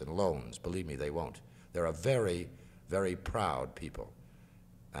credits and loans. Believe me, they won't. They're a very, very proud people.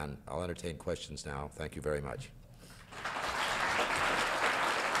 And I'll entertain questions now. Thank you very much.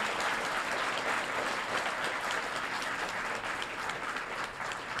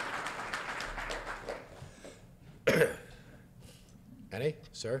 Any,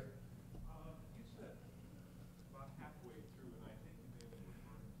 sir? You said about halfway through, and I think you may have been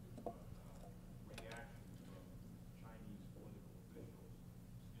referring to reactions from Chinese political officials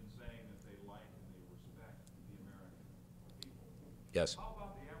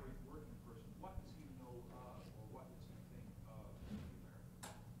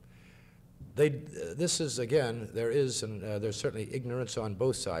this is, again, there's certainly ignorance on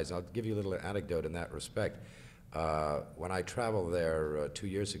both sides. I'll give you a little anecdote in that respect. When I traveled there 2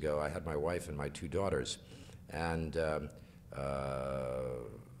 years ago, I had my wife and my 2 daughters, and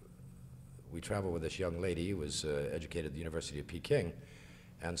we traveled with this young lady who was educated at the University of Peking,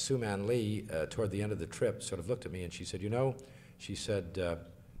 and Su Man Lee, toward the end of the trip, sort of looked at me and she said, you know, she said,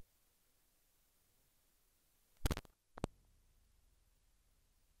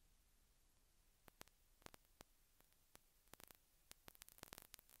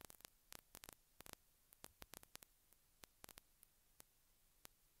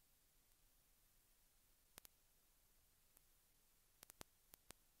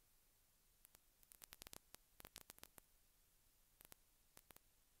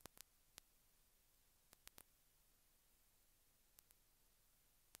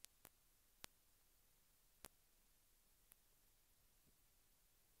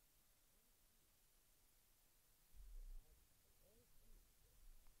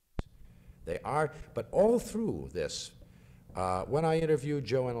 they are, but all through this, when I interviewed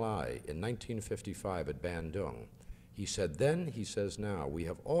Zhou Enlai in 1955 at Bandung, he said then, he says now, we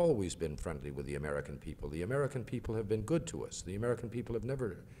have always been friendly with the American people. The American people have been good to us. The American people have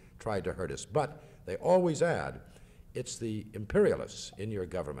never tried to hurt us. But they always add, it's the imperialists in your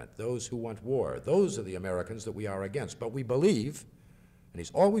government, those who want war. Those are the Americans that we are against. But we believe, and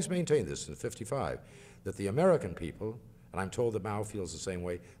he's always maintained this in 55, that the American people, and I'm told that Mao feels the same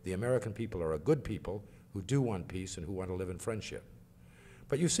way, the American people are a good people who do want peace and who want to live in friendship.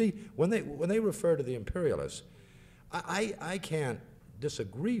 But you see, when they refer to the imperialists, I can't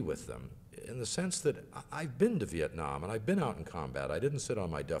disagree with them in the sense that I've been to Vietnam and I've been out in combat. I didn't sit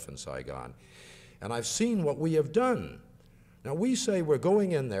on my duff in Saigon. And I've seen what we have done. Now we say we're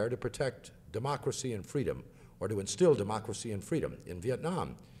going in there to protect democracy and freedom, or to instill democracy and freedom in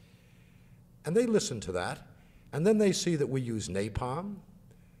Vietnam. And they listen to that. And then they see that we use napalm,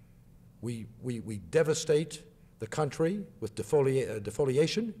 we devastate the country with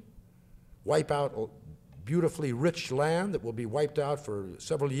defoliation, wipe out beautifully rich land that will be wiped out for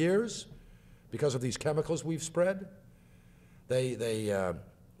several years because of these chemicals we've spread. They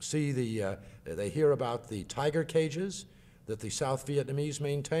hear about the tiger cages that the South Vietnamese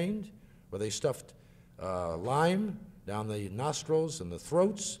maintained, where they stuffed lime down the nostrils and the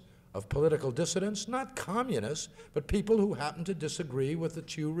throats of political dissidents, not communists, but people who happen to disagree with the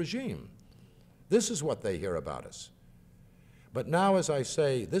Thieu regime. This is what they hear about us. But now, as I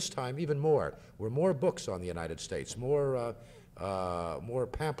say, this time even more. We're more books on the United States, more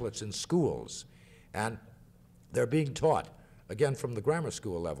pamphlets in schools, and they're being taught, again from the grammar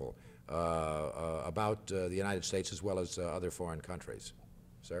school level, about the United States as well as other foreign countries.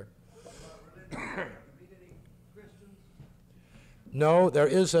 Sir? No, there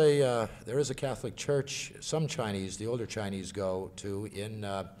is a Catholic church. Some Chinese, the older Chinese, go to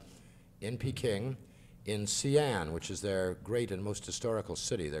in Peking, in Xi'an, which is their great and most historical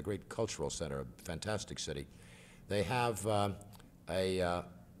city, their great cultural center, a fantastic city. They have a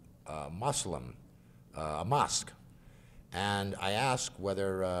mosque, and I asked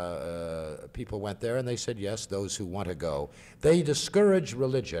whether people went there, and they said yes, those who want to go. They discourage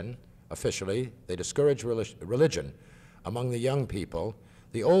religion, officially, they discourage religion among the young people.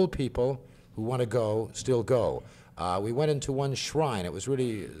 The old people who want to go still go. We went into one shrine. It was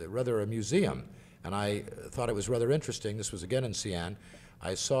really rather a museum, and I thought it was rather interesting. This was again in Xi'an.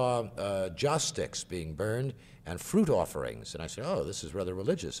 I saw joss sticks being burned and fruit offerings, and I said, oh, this is rather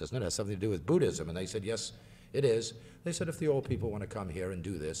religious, isn't it? It has something to do with Buddhism. And they said, yes, it is. They said, if the old people want to come here and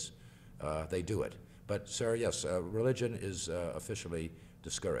do this, they do it. But, sir, yes, religion is officially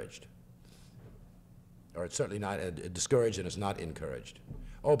discouraged. Or it's certainly not discouraged, and it's not encouraged.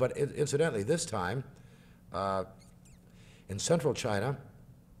 Oh, but incidentally, this time, in central China,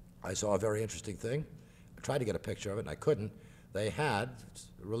 I saw a very interesting thing. I tried to get a picture of it, and I couldn't. They had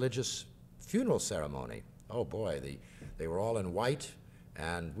a religious funeral ceremony. Oh, boy, they were all in white,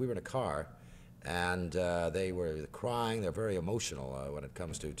 and we were in a car, and they were crying. They're very emotional when it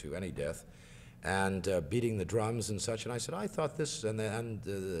comes to any death, and beating the drums and such. And I said, I thought this, and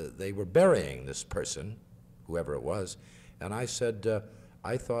they were burying this person, whoever it was, and I said,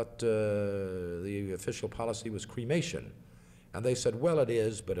 I thought the official policy was cremation. And they said, well, it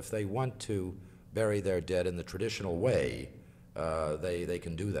is, but if they want to bury their dead in the traditional way, they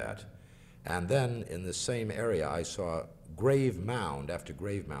can do that. And then in the same area, I saw grave mound after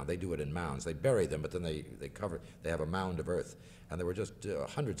grave mound. They do it in mounds. They bury them, but then they have a mound of earth. And there were just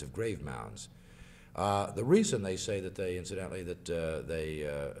hundreds of grave mounds. The reason they say that they, incidentally, that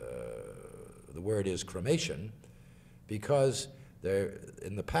the word is cremation, because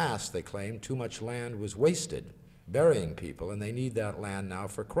In the past, they claimed too much land was wasted burying people, and they need that land now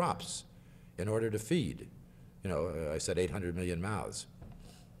for crops in order to feed. You know, I said 800 million mouths.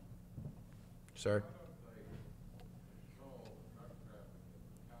 Sir?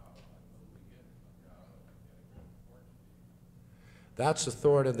 That's a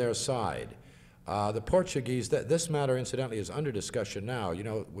thorn in their side. The Portuguese, this matter incidentally is under discussion now. You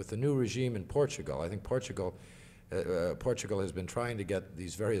know, with the new regime in Portugal, I think Portugal has been trying to get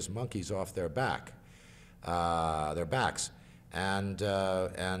these various monkeys off their backs. And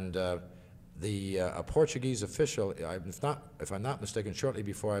a Portuguese official, if I'm not mistaken, shortly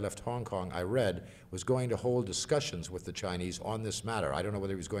before I left Hong Kong, I read, was going to hold discussions with the Chinese on this matter. I don't know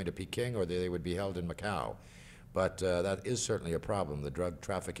whether he was going to Peking or they would be held in Macau. But that is certainly a problem, the drug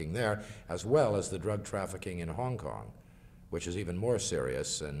trafficking there, as well as the drug trafficking in Hong Kong, which is even more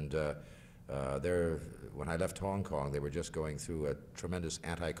serious. And when I left Hong Kong, they were just going through a tremendous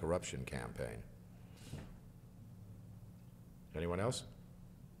anti-corruption campaign. Anyone else?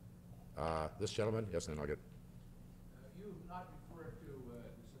 This gentleman? Yes, then I'll get. You've not referred to the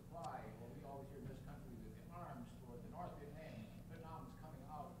supply. Well, we always hear in this country that the arms for the North Vietnam is coming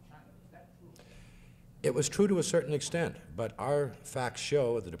out of China. Is that true? It was true to a certain extent, but our facts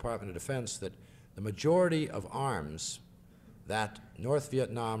show at the Department of Defense that the majority of arms that North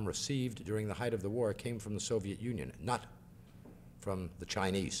Vietnam received during the height of the war came from the Soviet Union, not from the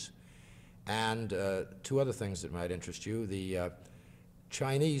Chinese. And two other things that might interest you. The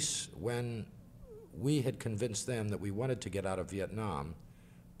Chinese, when we had convinced them that we wanted to get out of Vietnam,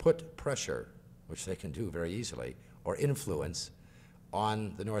 put pressure, which they can do very easily, or influence,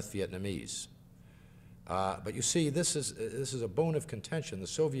 on the North Vietnamese. But you see, this is a bone of contention. The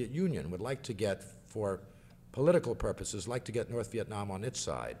Soviet Union would like to get, for political purposes, like to get North Vietnam on its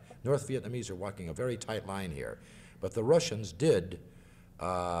side. North Vietnamese are walking a very tight line here. But the Russians did,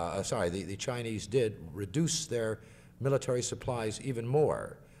 the Chinese did reduce their military supplies even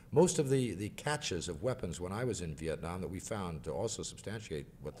more. Most of the catches of weapons when I was in Vietnam that we found to also substantiate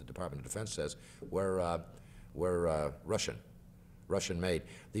what the Department of Defense says were Russian-made.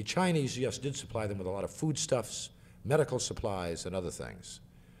 The Chinese, yes, did supply them with a lot of foodstuffs, medical supplies, and other things,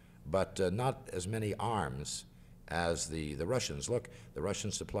 but not as many arms as the Russians. Look, the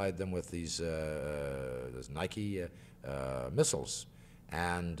Russians supplied them with these Nike missiles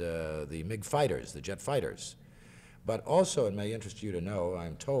and the MiG fighters, the jet fighters. But also, it may interest you to know,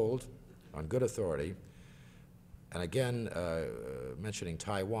 I'm told, on good authority, and again, mentioning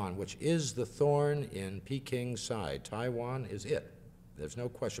Taiwan, which is the thorn in Peking's side. Taiwan is it. There's no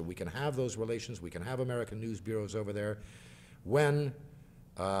question. We can have those relations. We can have American news bureaus over there when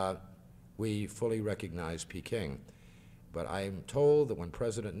we fully recognize Peking. But I'm told that when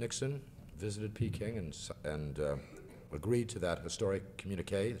President Nixon visited Peking and agreed to that historic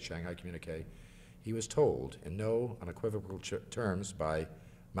communique, the Shanghai communique, he was told in no unequivocal terms by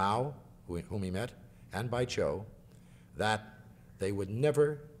Mao, whom he met, and by Zhou, that they would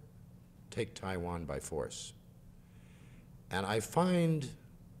never take Taiwan by force. And I find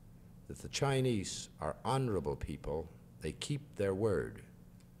that the Chinese are honorable people. They keep their word.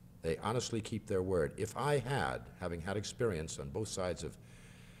 They honestly keep their word. If I had, having had experience on both sides of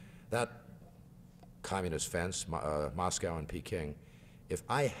that communist fence, Moscow and Peking, if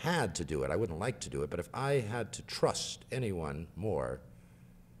I had to do it, I wouldn't like to do it, but if I had to trust anyone more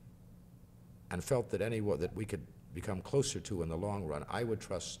and felt that that we could become closer to in the long run, I would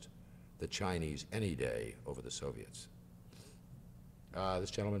trust the Chinese any day over the Soviets.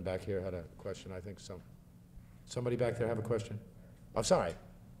 This gentleman back here had a question, I think. Somebody back there have a question? I'm sorry.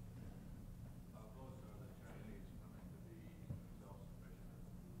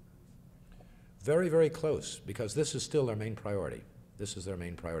 Very, very close, because this is still their main priority. This is their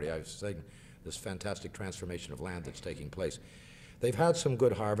main priority. I was saying this fantastic transformation of land that's taking place. They've had some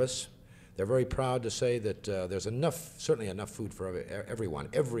good harvests. They're very proud to say that there's certainly enough food for everyone.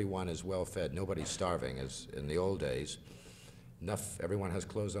 Everyone is well fed. Nobody's starving, as in the old days. Everyone has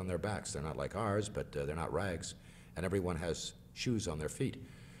clothes on their backs. They're not like ours, but they're not rags. And everyone has shoes on their feet.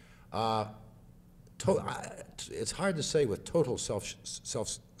 It's hard to say with total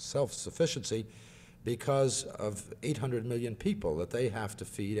self-sufficiency because of 800 million people that they have to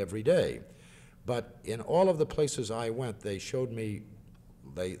feed every day. But in all of the places I went, they showed me,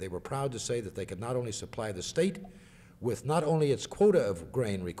 they were proud to say that they could not only supply the state with not only its quota of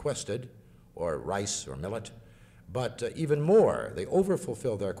grain requested, or rice or millet, but even more. They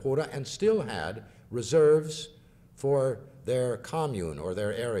overfulfilled their quota and still had reserves for their commune or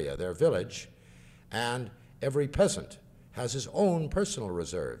their area, their village, and every peasant has his own personal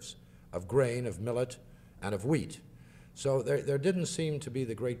reserves of grain, of millet, and of wheat. So there didn't seem to be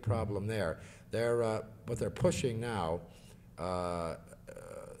the great problem there. But they're pushing now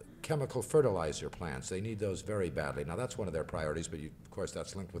chemical fertilizer plants. They need those very badly. Now, that's one of their priorities, but of course,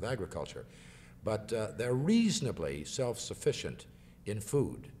 that's linked with agriculture. But they're reasonably self-sufficient in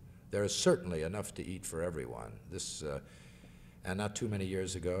food. There is certainly enough to eat for everyone. And not too many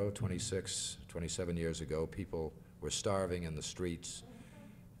years ago, 26, 27 years ago, people were starving in the streets.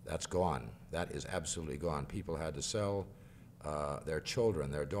 That's gone. That is absolutely gone. People had to sell their children,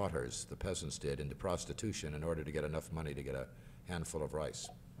 their daughters, the peasants did, into prostitution in order to get enough money to get a handful of rice.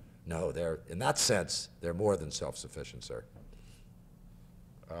 No, in that sense, they're more than self-sufficient, sir.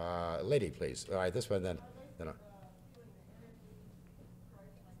 Lady, please. All right, this one then.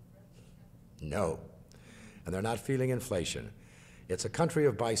 No, and they're not feeling inflation. It's a country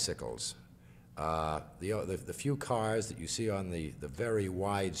of bicycles. The few cars that you see on the very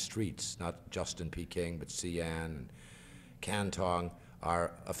wide streets, not just in Peking, but Xi'an and Cantong,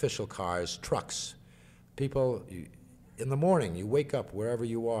 are official cars, trucks. People, in the morning, you wake up wherever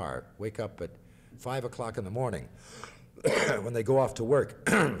you are, wake up at 5 o'clock in the morning when they go off to work,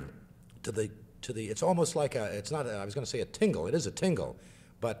 it's almost like it's not, I was going to say a tingle, it is a tingle,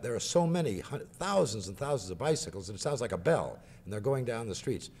 but there are so many, thousands and thousands of bicycles, and it sounds like a bell, and they're going down the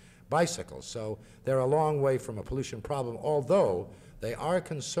streets. Bicycles, so they're a long way from a pollution problem, although they are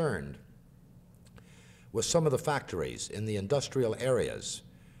concerned with some of the factories in the industrial areas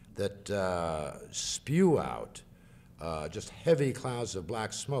that spew out just heavy clouds of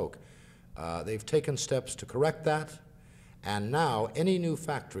black smoke. They've taken steps to correct that, and now any new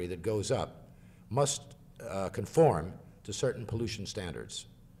factory that goes up must conform to certain pollution standards.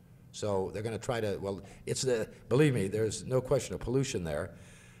 So they're going to try to, well, believe me, there's no question of pollution there.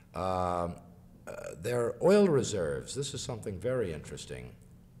 Their oil reserves, this is something very interesting,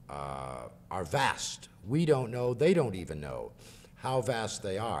 are vast. We don't know, they don't even know how vast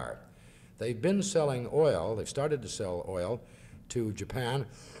they are. They've been selling oil, they've started to sell oil to Japan,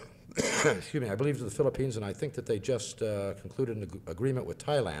 excuse me, I believe to the Philippines, and I think that they just concluded an agreement with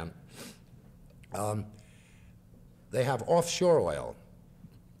Thailand. They have offshore oil.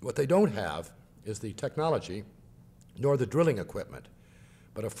 What they don't have is the technology nor the drilling equipment.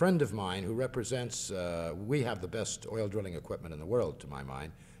 But a friend of mine who represents, we have the best oil drilling equipment in the world, to my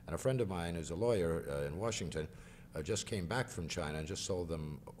mind, and a friend of mine who's a lawyer in Washington just came back from China and just sold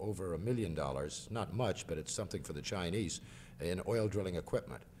them over $1 million, not much, but it's something for the Chinese, in oil drilling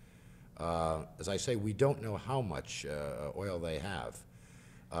equipment. As I say, we don't know how much oil they have.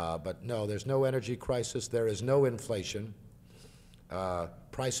 But no, there's no energy crisis, there is no inflation.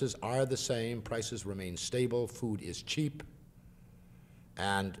 Prices are the same, prices remain stable, food is cheap,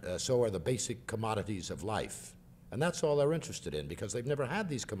 and so are the basic commodities of life. And that's all they're interested in, because they've never had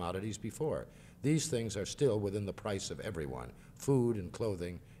these commodities before. These things are still within the price of everyone, food and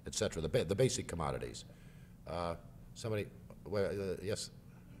clothing, etc., the basic commodities. Somebody, yes?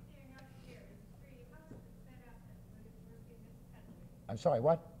 I'm sorry,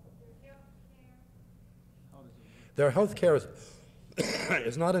 what? Their health care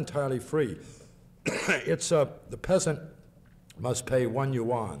is not entirely free. It's the peasant must pay 1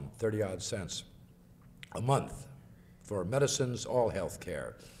 yuan, 30-odd cents, a month for medicines, all health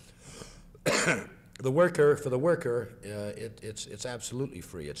care. For the worker, it's absolutely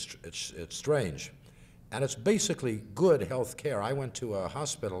free. It's strange, and it's basically good health care. I went to a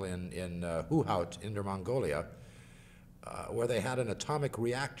hospital in Huhout, Inner Mongolia, where they had an atomic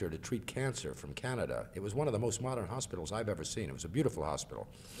reactor to treat cancer from Canada. It was one of the most modern hospitals I've ever seen. It was a beautiful hospital.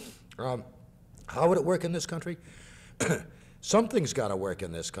 How would it work in this country? Something's got to work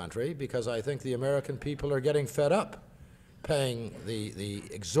in this country, because I think the American people are getting fed up paying the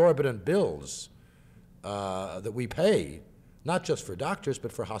exorbitant bills that we pay, not just for doctors,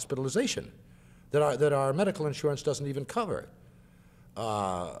 but for hospitalization, that our medical insurance doesn't even cover.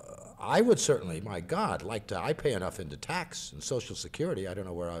 I would certainly, my God, I pay enough into tax and Social Security. I don't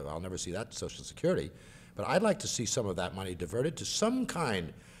know where I'll never see that Social Security, but I'd like to see some of that money diverted to some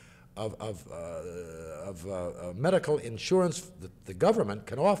kind of medical insurance that the government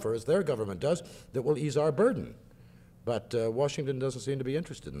can offer, as their government does, that will ease our burden. But Washington doesn't seem to be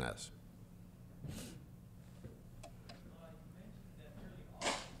interested in this.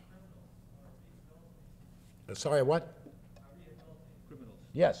 Sorry, what? Criminals.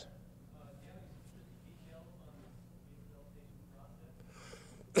 Yes.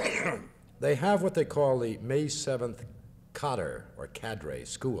 They have what they call the May 7th cadre, or cadre,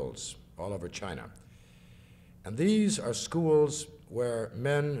 schools all over China. And these are schools where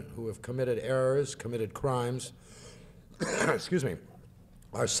men who have committed errors, committed crimes, excuse me,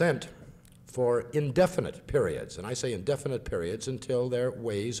 are sent for indefinite periods, and I say indefinite periods until their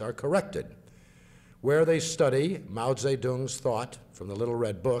ways are corrected, where they study Mao Zedong's thought from the Little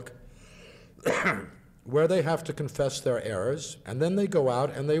Red Book, where they have to confess their errors, and then they go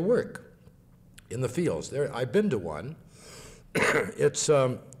out and they work in the fields. I've been to one. It's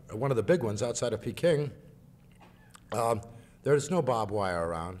one of the big ones outside of Peking. There's no barbed wire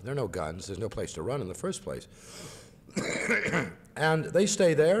around. There are no guns. There's no place to run in the first place. And they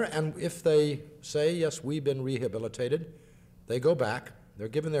stay there, and if they say, yes, we've been rehabilitated, they go back. They're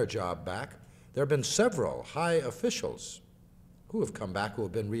given their job back. There have been several high officials who have come back who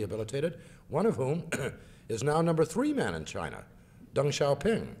have been rehabilitated, one of whom is now number 3 man in China, Deng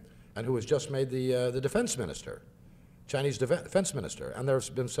Xiaoping, and who was just made the defense minister, Chinese defense minister, and there's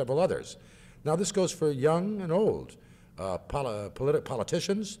been several others. Now this goes for young and old,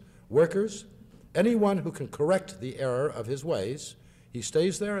 politicians, workers, anyone who can correct the error of his ways. He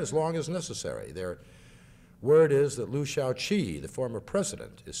stays there as long as necessary. Their word is that Liu Shaoqi, the former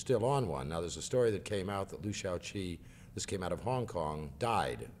president, is still on one. Now there's a story that came out that Liu Shaoqi, this came out of Hong Kong,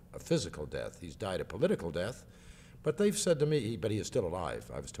 died a physical death. He's died a political death, but they've said to me, but he is still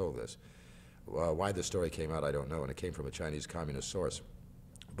alive. I was told this. Why the story came out, I don't know, and it came from a Chinese communist source.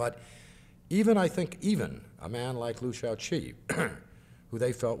 But I think even a man like Liu Shaoqi, who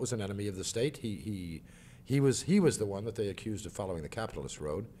they felt was an enemy of the state, he was the one that they accused of following the capitalist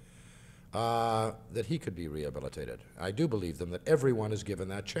road, that he could be rehabilitated. I do believe them that everyone is given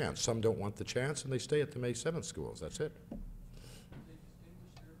that chance. Some don't want the chance, and they stay at the May 7th schools. That's it.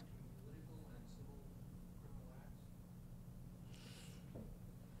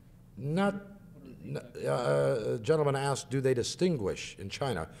 Gentleman asked, do they distinguish in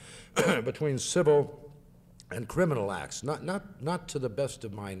China between civil and criminal acts? Not to the best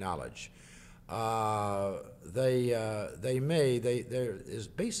of my knowledge. They may. There is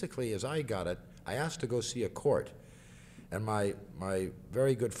basically, as I got it, I asked to go see a court, and my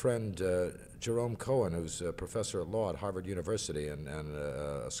very good friend Jerome Cohen, who's a professor at law at Harvard University and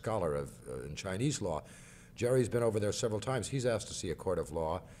a scholar in Chinese law, Jerry's been over there several times. He's asked to see a court of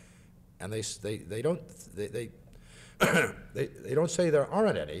law, and they don't say there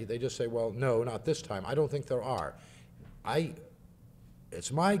aren't any. They just say, well, no, not this time. I don't think there are.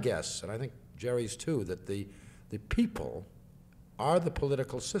 It's my guess, and I think Jerry's too, that the people are the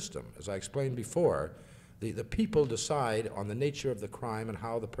political system. As I explained before, the people decide on the nature of the crime and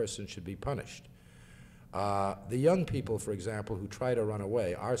how the person should be punished. The young people, for example, who try to run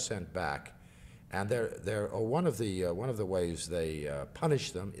away are sent back, and one of the ways they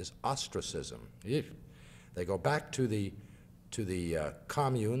punish them is ostracism. They go back to the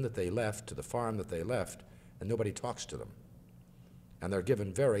commune that they left, to the farm that they left, and nobody talks to them. And they're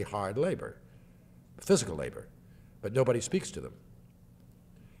given very hard labor, physical labor, but nobody speaks to them.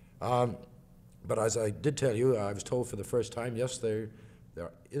 But as I did tell you, I was told for the first time, yes, there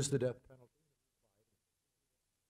is the death penalty.